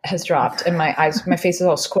jaw has dropped, and my face is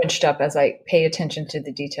all squinched up as I pay attention to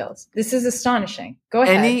the details. This is astonishing. Go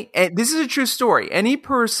ahead. This is a true story. Any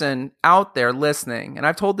person out there listening, and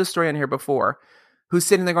I've told this story on here before, who's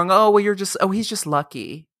sitting there going, "Oh, well, he's just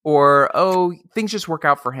lucky," or, "Oh, things just work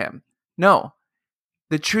out for him." No.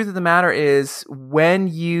 The truth of the matter is, when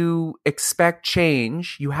you expect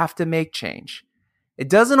change, you have to make change. It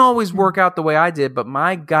doesn't always work out the way I did, but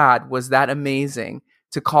my God, was that amazing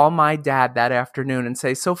to call my dad that afternoon and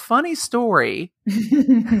say, "So, funny story."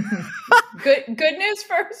 Good news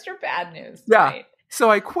first or bad news? Yeah. Right. So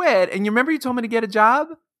I quit. And you remember you told me to get a job?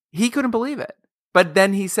 He couldn't believe it. But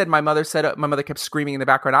then he said, my mother kept screaming in the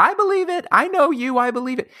background, "I believe it. I know you. I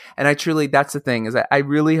believe it." And that's the thing, is that I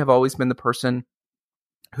really have always been the person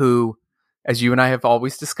who, as you and I have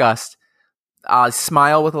always discussed,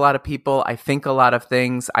 smile with a lot of people. I think a lot of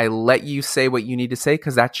things. I let you say what you need to say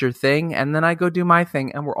because that's your thing. And then I go do my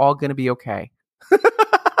thing, and we're all going to be okay. But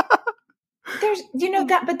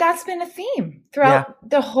that's been a theme throughout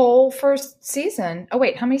the whole first season. Oh,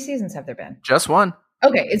 wait, how many seasons have there been? Just one.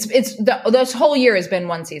 Okay, this whole year has been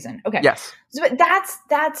one season. Okay, yes, but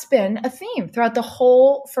that's been a theme throughout the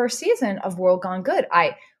whole first season of World Gone Good.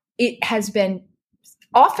 It has been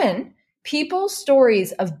often people's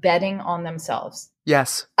stories of betting on themselves.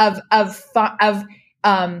 Yes.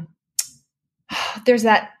 There's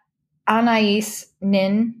that Anais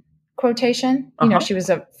Nin quotation. You know, she was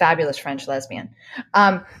a fabulous French lesbian.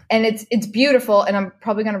 And it's beautiful, and I'm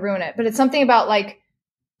probably going to ruin it, but it's something about like,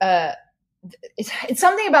 it's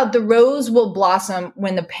something about the rose will blossom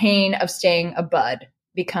when the pain of staying a bud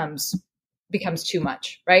becomes too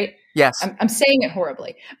much, right? Yes. I'm saying it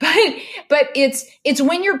horribly, but it's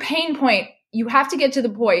when your pain point, you have to get to the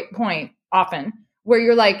point often where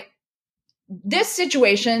you're like, this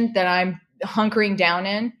situation that I'm hunkering down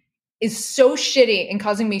in is so shitty and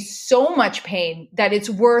causing me so much pain that it's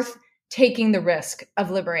worth taking the risk of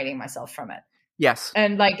liberating myself from it. Yes.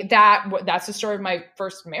 And like that's the story of my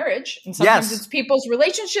first marriage. And sometimes it's people's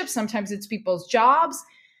relationships, sometimes it's people's jobs,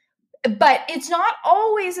 but it's not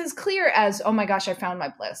always as clear as, oh my gosh, I found my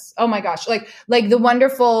bliss. Oh my gosh. Like your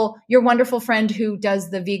wonderful friend who does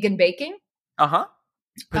the vegan baking.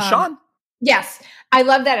 Pashan. Yes. I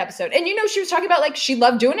love that episode. And she was talking about like, she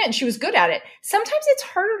loved doing it and she was good at it. Sometimes it's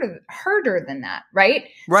harder than that, right?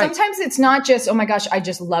 Sometimes it's not just, oh my gosh, I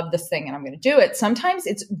just love this thing and I'm going to do it. Sometimes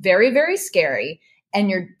it's very, very scary and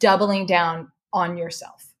you're doubling down on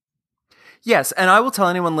yourself. Yes, and I will tell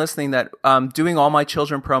anyone listening that doing all my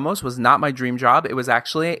children promos was not my dream job. It was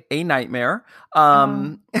actually a nightmare.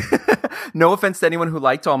 No offense to anyone who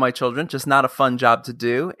liked all my children, just not a fun job to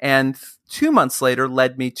do. And 2 months later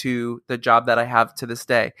led me to the job that I have to this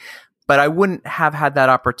day. But I wouldn't have had that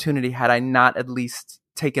opportunity had I not at least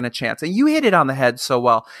taken a chance. And you hit it on the head so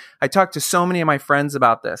well. I talked to so many of my friends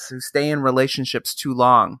about this who stay in relationships too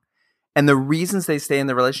long. And the reasons they stay in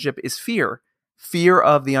the relationship is fear. Fear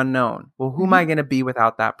of the unknown. Well, who am I going to be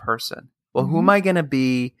without that person? Well, who am I going to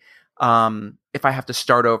be if I have to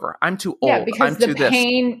start over? I'm too old. Yeah, because the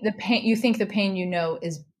pain, you think the pain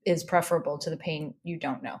is preferable to the pain you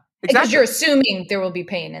don't know. Exactly. Because you're assuming there will be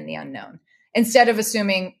pain in the unknown. Instead of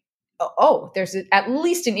assuming, there's at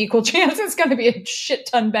least an equal chance it's going to be a shit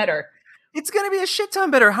ton better. It's going to be a shit ton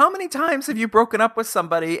better. How many times have you broken up with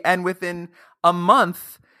somebody and within a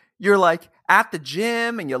month you're like at the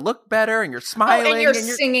gym and you look better and you're smiling. And you're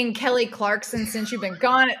singing Kelly Clarkson since you've been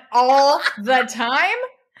gone all the time?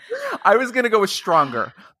 I was going to go with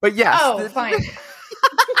Stronger, but yes. Oh, fine.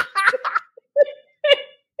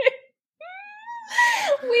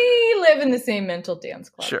 We live in the same mental dance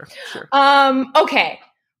club. Sure. Okay.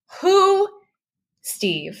 Who,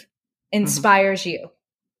 Steve, inspires you?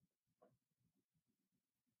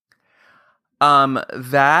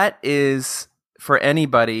 That is for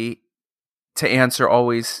anybody to answer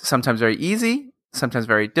always sometimes very easy, sometimes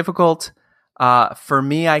very difficult. For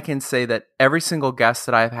me, I can say that every single guest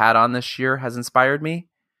that I've had on this year has inspired me.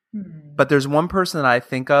 But there's one person that I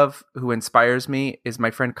think of who inspires me is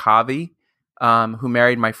my friend Kavi, who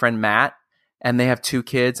married my friend Matt, and they have 2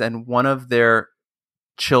 kids, and one of their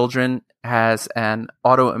children has an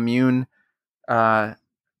autoimmune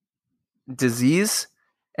disease.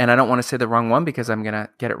 And I don't want to say the wrong one because I'm going to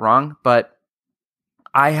get it wrong, but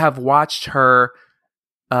I have watched her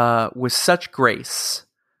with such grace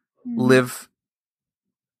live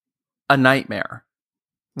a nightmare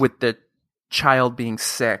with the child being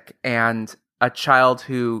sick and a child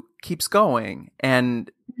who keeps going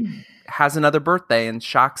and has another birthday and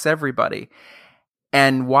shocks everybody.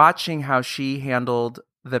 And watching how she handled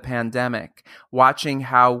the pandemic, watching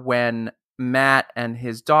how when Matt and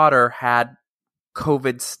his daughter had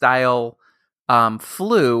COVID-style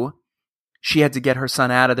flu, she had to get her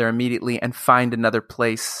son out of there immediately and find another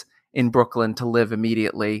place in Brooklyn to live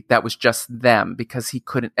immediately. That was just them because he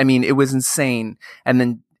couldn't. I mean, it was insane. And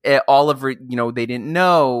then all of her, they didn't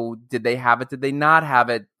know. Did they have it? Did they not have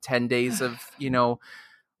it? 10 days of,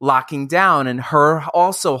 locking down, and her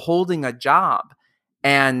also holding a job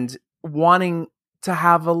and wanting to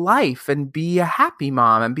have a life and be a happy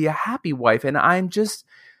mom and be a happy wife. And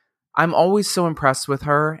I'm always so impressed with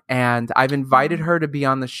her, and I've invited her to be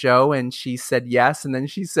on the show, and she said yes, and then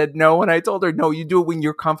she said no, and I told her, no, you do it when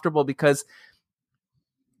you're comfortable, because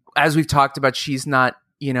as we've talked about, she's not,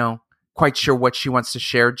 quite sure what she wants to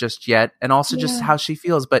share just yet, and also just how she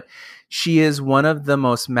feels, but she is one of the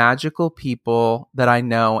most magical people that I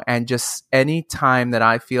know, and just any time that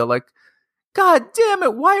I feel like, God damn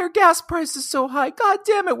it, why are gas prices so high? God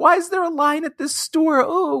damn it, why is there a line at this store?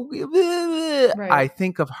 Right. I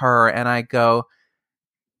think of her and I go,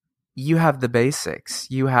 you have the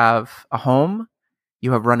basics. You have a home,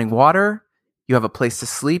 you have running water, you have a place to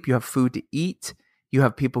sleep, you have food to eat, you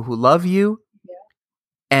have people who love you,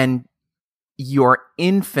 and you're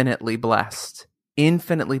infinitely blessed.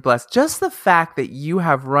 Infinitely blessed. Just the fact that you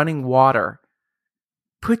have running water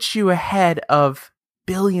puts you ahead of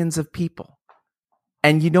billions of people.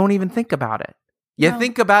 And you don't even think about it. You No.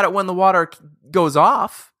 think about it when the water goes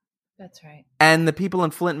off. That's right. And the people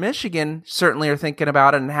in Flint, Michigan certainly are thinking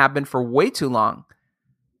about it and have been for way too long.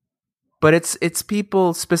 But it's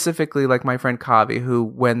people specifically like my friend Kavi who,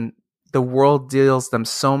 when the world deals them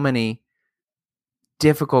so many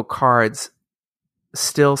difficult cards,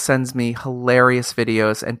 still sends me hilarious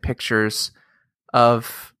videos and pictures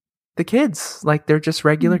of the kids. Like they're just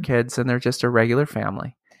regular kids and they're just a regular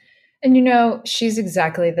family. And she's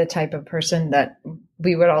exactly the type of person that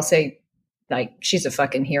we would all say, like, she's a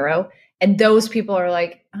fucking hero. And those people are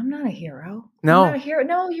like, I'm not a hero. No. I'm not a hero.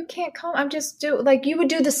 No, you can't come. I'm just like, you would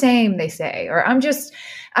do the same, they say. Or I'm just,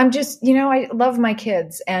 I love my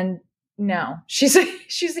kids. And no, she's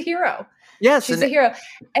a hero. Yes. She's a hero.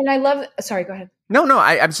 And I love, sorry, go ahead. No,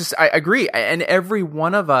 I agree. And every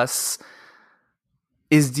one of us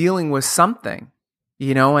is dealing with something,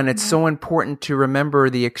 and it's so important to remember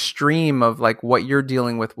the extreme of like what you're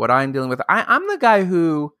dealing with, what I'm dealing with. I'm the guy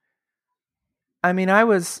who, I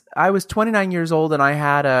was 29 years old and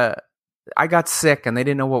I got sick and they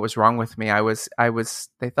didn't know what was wrong with me.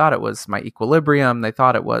 They thought it was my equilibrium. They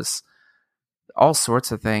thought it was all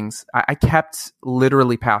sorts of things. I kept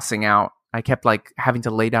literally passing out. I kept like having to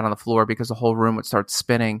lay down on the floor because the whole room would start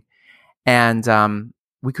spinning. And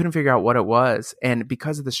we couldn't figure out what it was. And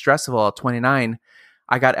because of the stress of all 29,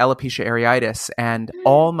 I got alopecia areata and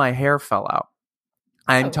all my hair fell out.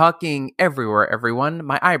 I'm talking everywhere, everyone.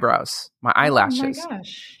 My eyebrows, my eyelashes. Oh my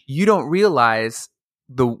gosh. You don't realize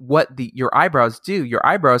what your eyebrows do. Your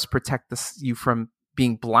eyebrows protect you from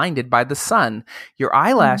being blinded by the sun. Your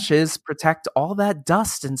eyelashes protect all that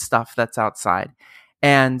dust and stuff that's outside.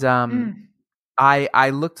 And I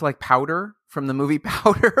looked like Powder from the movie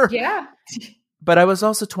Powder. Yeah. But I was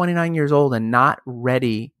also 29 years old and not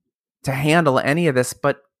ready to handle any of this,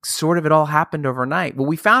 but sort of it all happened overnight. Well,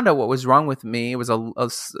 we found out what was wrong with me. It was a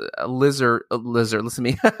lizard. Listen to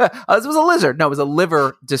me. It was a lizard. No, it was a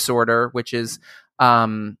liver disorder, which is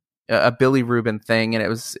a bilirubin thing. And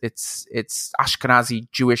it's Ashkenazi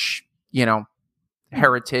Jewish,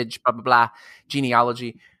 heritage, blah, blah, blah,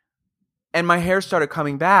 genealogy. And my hair started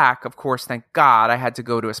coming back. Of course, thank God I had to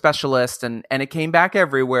go to a specialist and it came back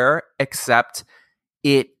everywhere, except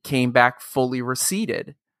it came back fully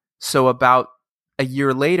receded. So about a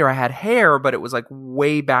year later, I had hair, but it was like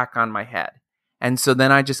way back on my head. And so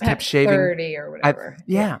then I just kept shaving. 30 or whatever.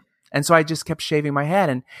 Yeah. And so I just kept shaving my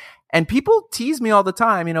head. And people tease me all the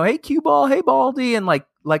time, hey, cue ball, hey, Baldy. And like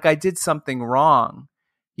I did something wrong,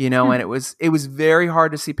 and it was very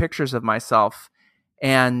hard to see pictures of myself.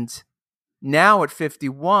 And now at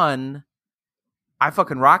 51, I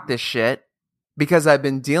fucking rock this shit because I've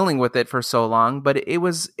been dealing with it for so long. But it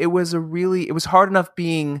was hard enough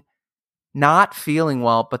being not feeling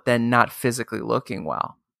well, but then not physically looking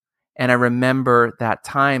well. And I remember that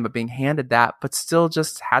time of being handed that, but still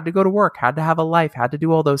just had to go to work, had to have a life, had to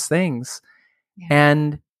do all those things. Yeah.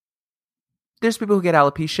 And there's people who get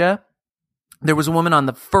alopecia. There was a woman on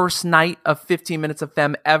the first night of 15 Minutes of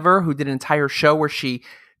Femme ever who did an entire show where she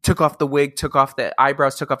took off the wig, took off the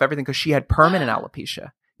eyebrows, took off everything because she had permanent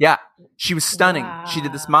alopecia. Yeah. She was stunning. Wow. She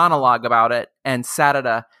did this monologue about it and sat at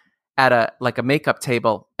a makeup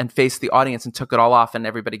table and faced the audience and took it all off and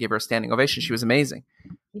everybody gave her a standing ovation. She was amazing.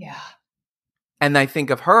 Yeah. And I think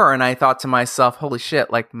of her and I thought to myself, holy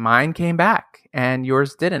shit, like mine came back and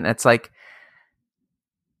yours didn't. It's like,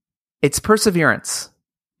 it's perseverance.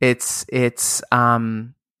 It's that's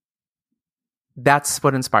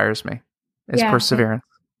what inspires me is perseverance.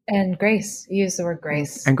 And grace. You use the word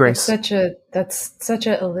grace. And grace. That's such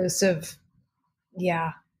a elusive.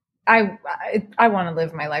 Yeah. I want to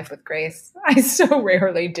live my life with grace. I so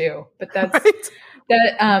rarely do, but that's right.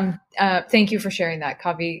 Thank you for sharing that.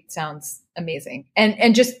 Kavi sounds amazing.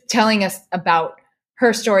 And just telling us about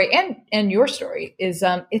her story and your story is,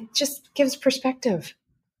 it just gives perspective.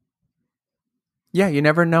 Yeah. You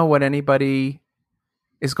never know what anybody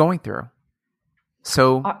is going through.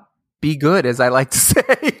 So be good, as I like to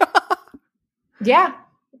say. Yeah,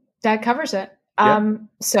 that covers it. Yeah.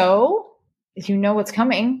 So you know what's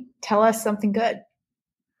coming. Tell us something good.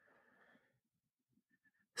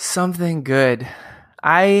 Something good.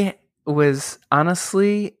 I was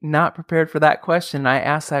honestly not prepared for that question. I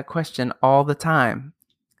ask that question all the time.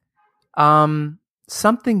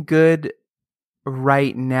 Something good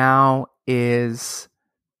right now is,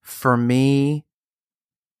 for me,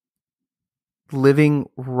 living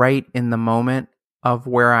right in the moment of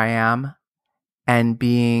where I am and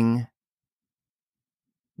being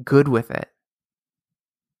good with it.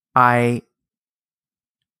 The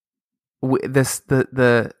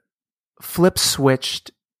flip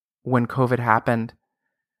switched when COVID happened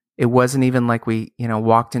It wasn't even like we,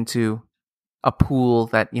 walked into a pool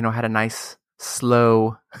that, had a nice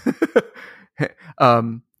slow,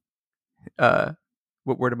 um,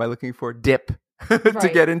 what word am I looking for? Dip to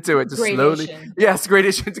get into it, just slowly. Gradation. Yes,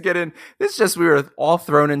 gradation to get in. It's just, we were all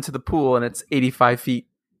thrown into the pool and it's 85 feet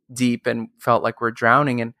deep and felt like we're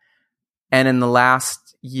drowning. And in the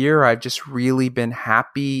last year, I've just really been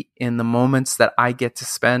happy in the moments that I get to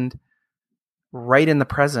spend right in the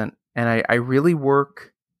present. And I really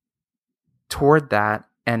work toward that.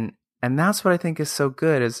 And that's what I think is so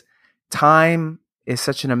good, is time is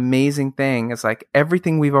such an amazing thing. It's like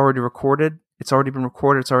everything we've already recorded, it's already been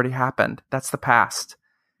recorded, it's already happened. That's the past.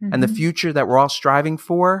 Mm-hmm. And the future that we're all striving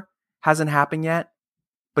for hasn't happened yet.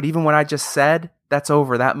 But even what I just said, that's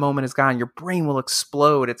over. That moment is gone. Your brain will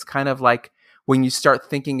explode. It's kind of like when you start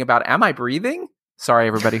thinking about, am I breathing? Sorry,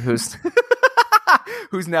 everybody who's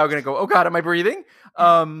who's now going to go, oh God, am I breathing?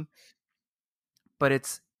 But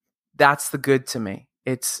that's the good to me.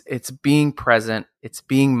 It's being present. It's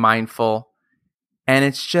being mindful. And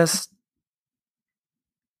it's just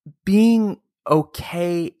being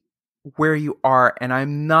okay where you are. And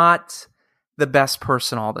I'm not the best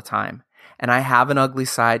person all the time. And I have an ugly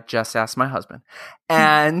side, just ask my husband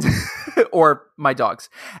and or my dogs.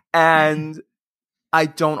 And I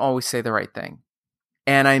don't always say the right thing.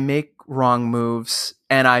 And I make wrong moves.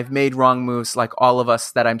 And I've made wrong moves, like all of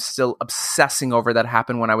us, that I'm still obsessing over, that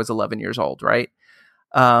happened when I was 11 years old, right?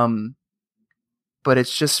 But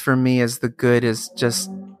it's just, for me, as the good is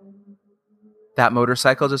just that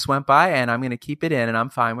motorcycle just went by and I'm going to keep it in and I'm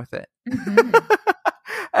fine with it. Mm-hmm.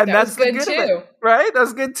 And that's good too, right?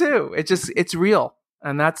 That's good too. It's real.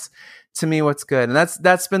 And that's, to me, what's good. And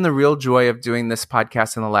that's been the real joy of doing this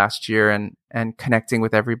podcast in the last year and connecting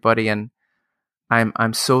with everybody. And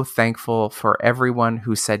I'm so thankful for everyone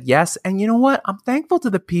who said yes. And you know what? I'm thankful to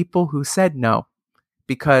the people who said no,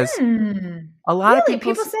 because a lot of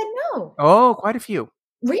people said no. Oh, quite a few.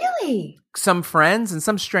 Really? Some friends and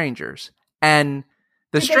some strangers. And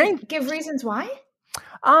Did they give reasons why?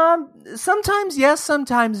 Sometimes yes,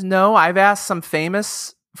 sometimes no. I've asked some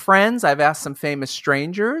famous friends. I've asked some famous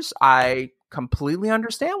strangers. I completely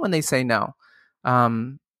understand when they say no.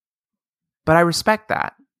 But I respect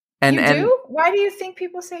that. And you do? Why do you think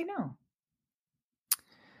people say no?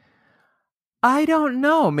 I don't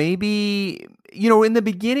know. Maybe, in the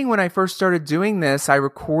beginning when I first started doing this, I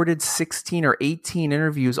recorded 16 or 18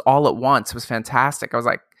 interviews all at once. It was fantastic. I was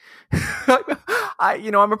like,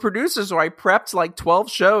 I'm a producer, so I prepped like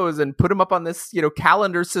 12 shows and put them up on this,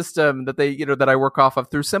 calendar system that that I work off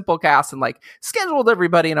of through Simplecast, and like scheduled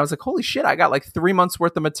everybody. And I was like, holy shit, I got like 3 months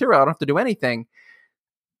worth of material. I don't have to do anything.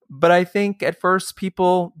 But I think at first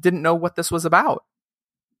people didn't know what this was about.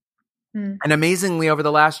 And amazingly, over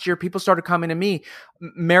the last year, people started coming to me.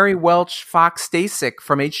 Mary Welch Fox Stasic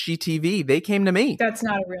from HGTV, they came to me. That's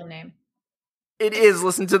not a real name. It is.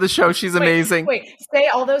 Listen to the show. She's amazing. Wait, say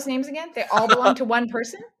all those names again. They all belong to one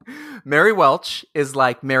person? Mary Welch is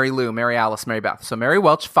like Mary Lou, Mary Alice, Mary Beth. So Mary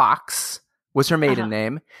Welch Fox was her maiden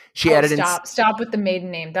name. She added stop with the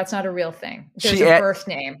maiden name. That's not a real thing. There's a birth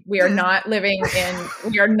name. We are not living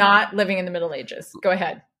in the Middle Ages. Go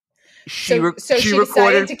ahead. She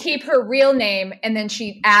decided to keep her real name, and then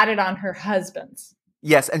she added on her husband's.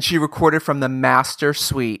 Yes, and she recorded from the master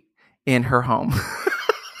suite in her home.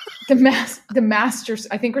 The masters.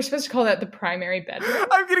 I think we're supposed to call that the primary bedroom.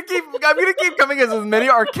 I'm gonna keep coming as many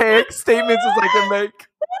archaic statements as I can make.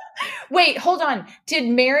 Wait, hold on. Did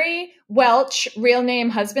Mary Welch, real name,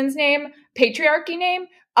 husband's name, patriarchy name?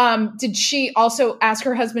 Did she also ask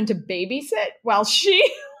her husband to babysit while she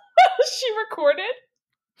recorded?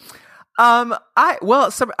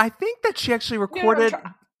 I think that she actually recorded.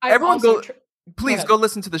 Please go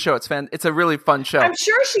listen to the show. It's a really fun show. I'm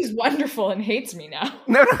sure she's wonderful and hates me now.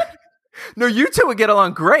 No, you two would get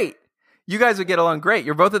along great. You guys would get along great.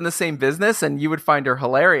 You're both in the same business, and you would find her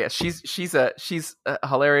hilarious. She's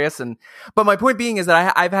hilarious. But my point being is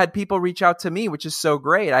that I've had people reach out to me, which is so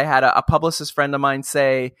great. I had a publicist friend of mine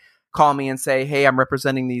call me and say, "Hey, I'm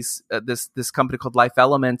representing this company called Life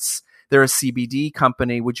Elements. They're a CBD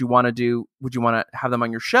company. Would you want to have them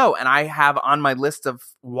on your show?" And I have on my list of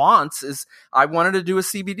wants is I wanted to do a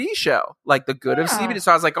CBD show, like the good of CBD.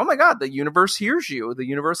 So I was like, oh my God, the universe hears you. The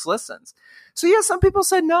universe listens. So yeah, some people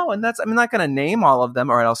said no. And I'm not going to name all of them.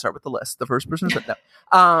 All right, I'll start with the list. The first person said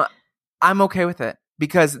no. I'm okay with it,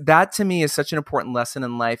 because that to me is such an important lesson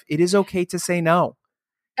in life. It is okay to say no.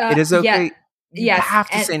 It is okay. You have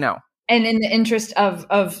to say no. And in the interest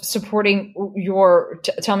of supporting your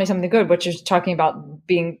tell me something good, which is talking about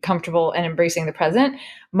being comfortable and embracing the present.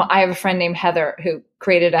 I have a friend named Heather who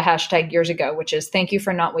created a hashtag years ago, which is "Thank you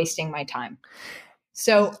for not wasting my time."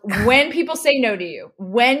 So when people say no to you,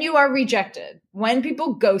 when you are rejected, when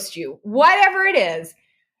people ghost you, whatever it is,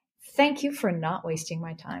 thank you for not wasting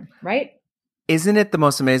my time, right? Isn't it the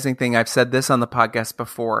most amazing thing? I've said this on the podcast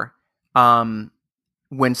before.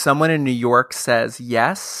 When someone in New York says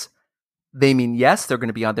yes, they mean yes, they're going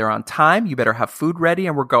to be on there on time. You better have food ready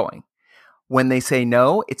and we're going. When they say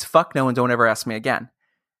no, it's fuck no and don't ever ask me again.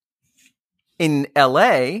 In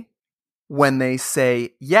LA, when they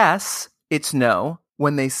say yes, it's no.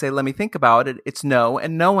 When they say, let me think about it, it's no.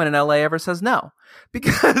 And no one in LA ever says no.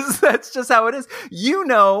 Because that's just how it is. You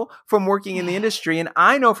know from working in the industry, and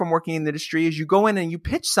I know from working in the industry, as you go in and you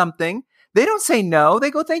pitch something, they don't say no. They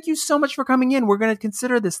go, thank you so much for coming in. We're going to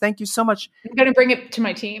consider this. Thank you so much. I'm going to bring it to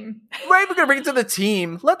my team. Right, we're going to bring it to the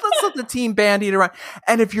team. Let's let the team bandy it around.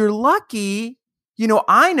 And if you're lucky,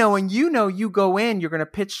 I know and you go in, you're going to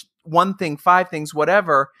pitch one thing, 5 things,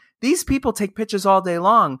 whatever. These people take pitches all day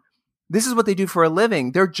long. This is what they do for a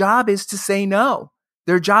living. Their job is to say no.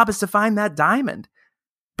 Their job is to find that diamond.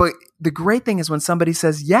 But the great thing is when somebody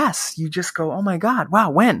says yes, you just go, oh my God, wow,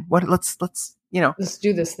 when? What? Let's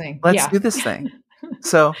do this thing. Let's do this thing.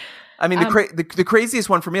 So, I mean, the craziest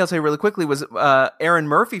one for me, I'll tell you really quickly, was Aaron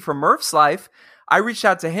Murphy from Murph's Life. I reached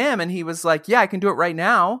out to him and he was like, yeah, I can do it right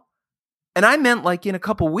now. And I meant like in a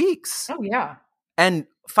couple weeks. Oh, yeah. And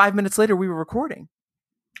 5 minutes later, we were recording.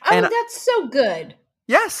 Oh, and that's so good.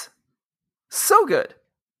 Yes. So good.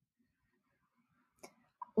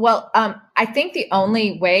 Well, I think the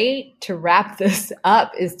only way to wrap this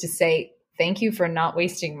up is to say thank you for not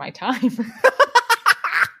wasting my time. Because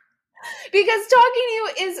talking to you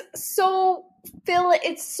is so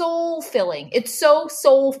it's soul filling. It's so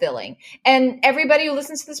soul filling. And everybody who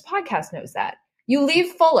listens to this podcast knows that. You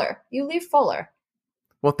leave fuller.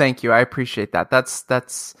 Well, thank you. I appreciate that.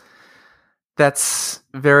 That's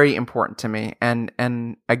very important to me. And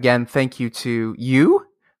again, thank you to you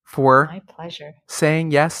for my pleasure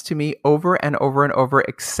saying yes to me over and over and over,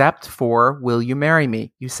 except for, will you marry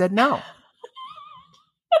me? You said no.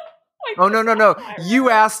 Oh, no. You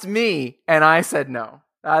asked me and I said no.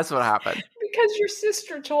 That's what happened. Because your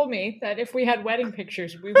sister told me that if we had wedding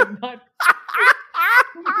pictures, we would not.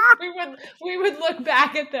 we would look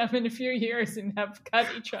back at them in a few years and have cut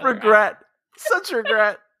each other. Regret. Such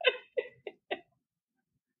regret.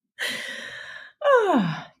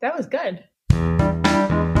 Oh, that was good.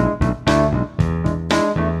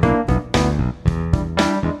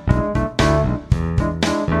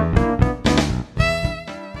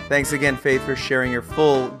 Thanks again, Faith, for sharing your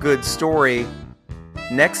full good story.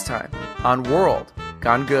 Next time on World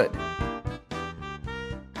Gone Good.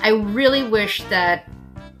 I really wish that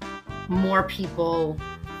more people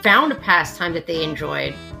found a pastime that they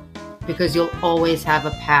enjoyed, because you'll always have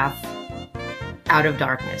a path out of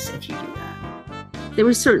darkness if you do that. There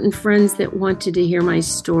were certain friends that wanted to hear my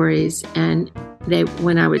stories, and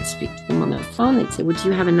when I would speak to them on the phone, they'd say, well, do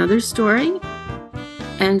you have another story?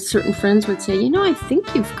 And certain friends would say, I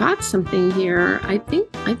think you've got something here. I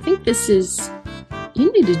think this is,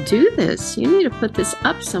 you need to do this. You need to put this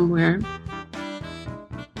up somewhere.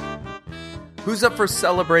 Who's up for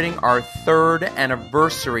celebrating our 3rd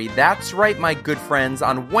anniversary? That's right, my good friends.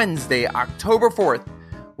 On Wednesday, October 4th,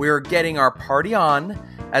 we are getting our party on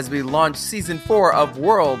as we launch Season 4 of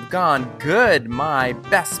World Gone Good. My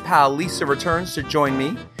best pal Lisa returns to join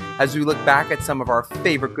me as we look back at some of our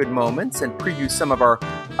favorite good moments and preview some of our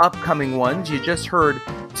upcoming ones. You just heard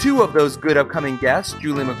 2 of those good upcoming guests,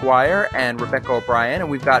 Julie McGuire and Rebecca O'Brien, and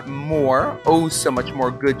we've got more, so much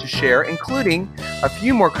more good to share, including a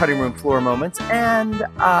few more cutting room floor moments, and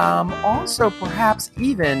also perhaps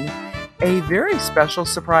even a very special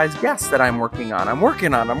surprise guest that I'm working on. I'm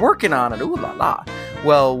working on it. Ooh la la.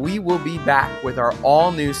 Well, we will be back with our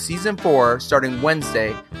all-new Season 4 starting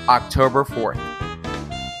Wednesday, October 4th.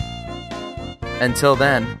 Until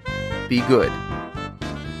then, be good.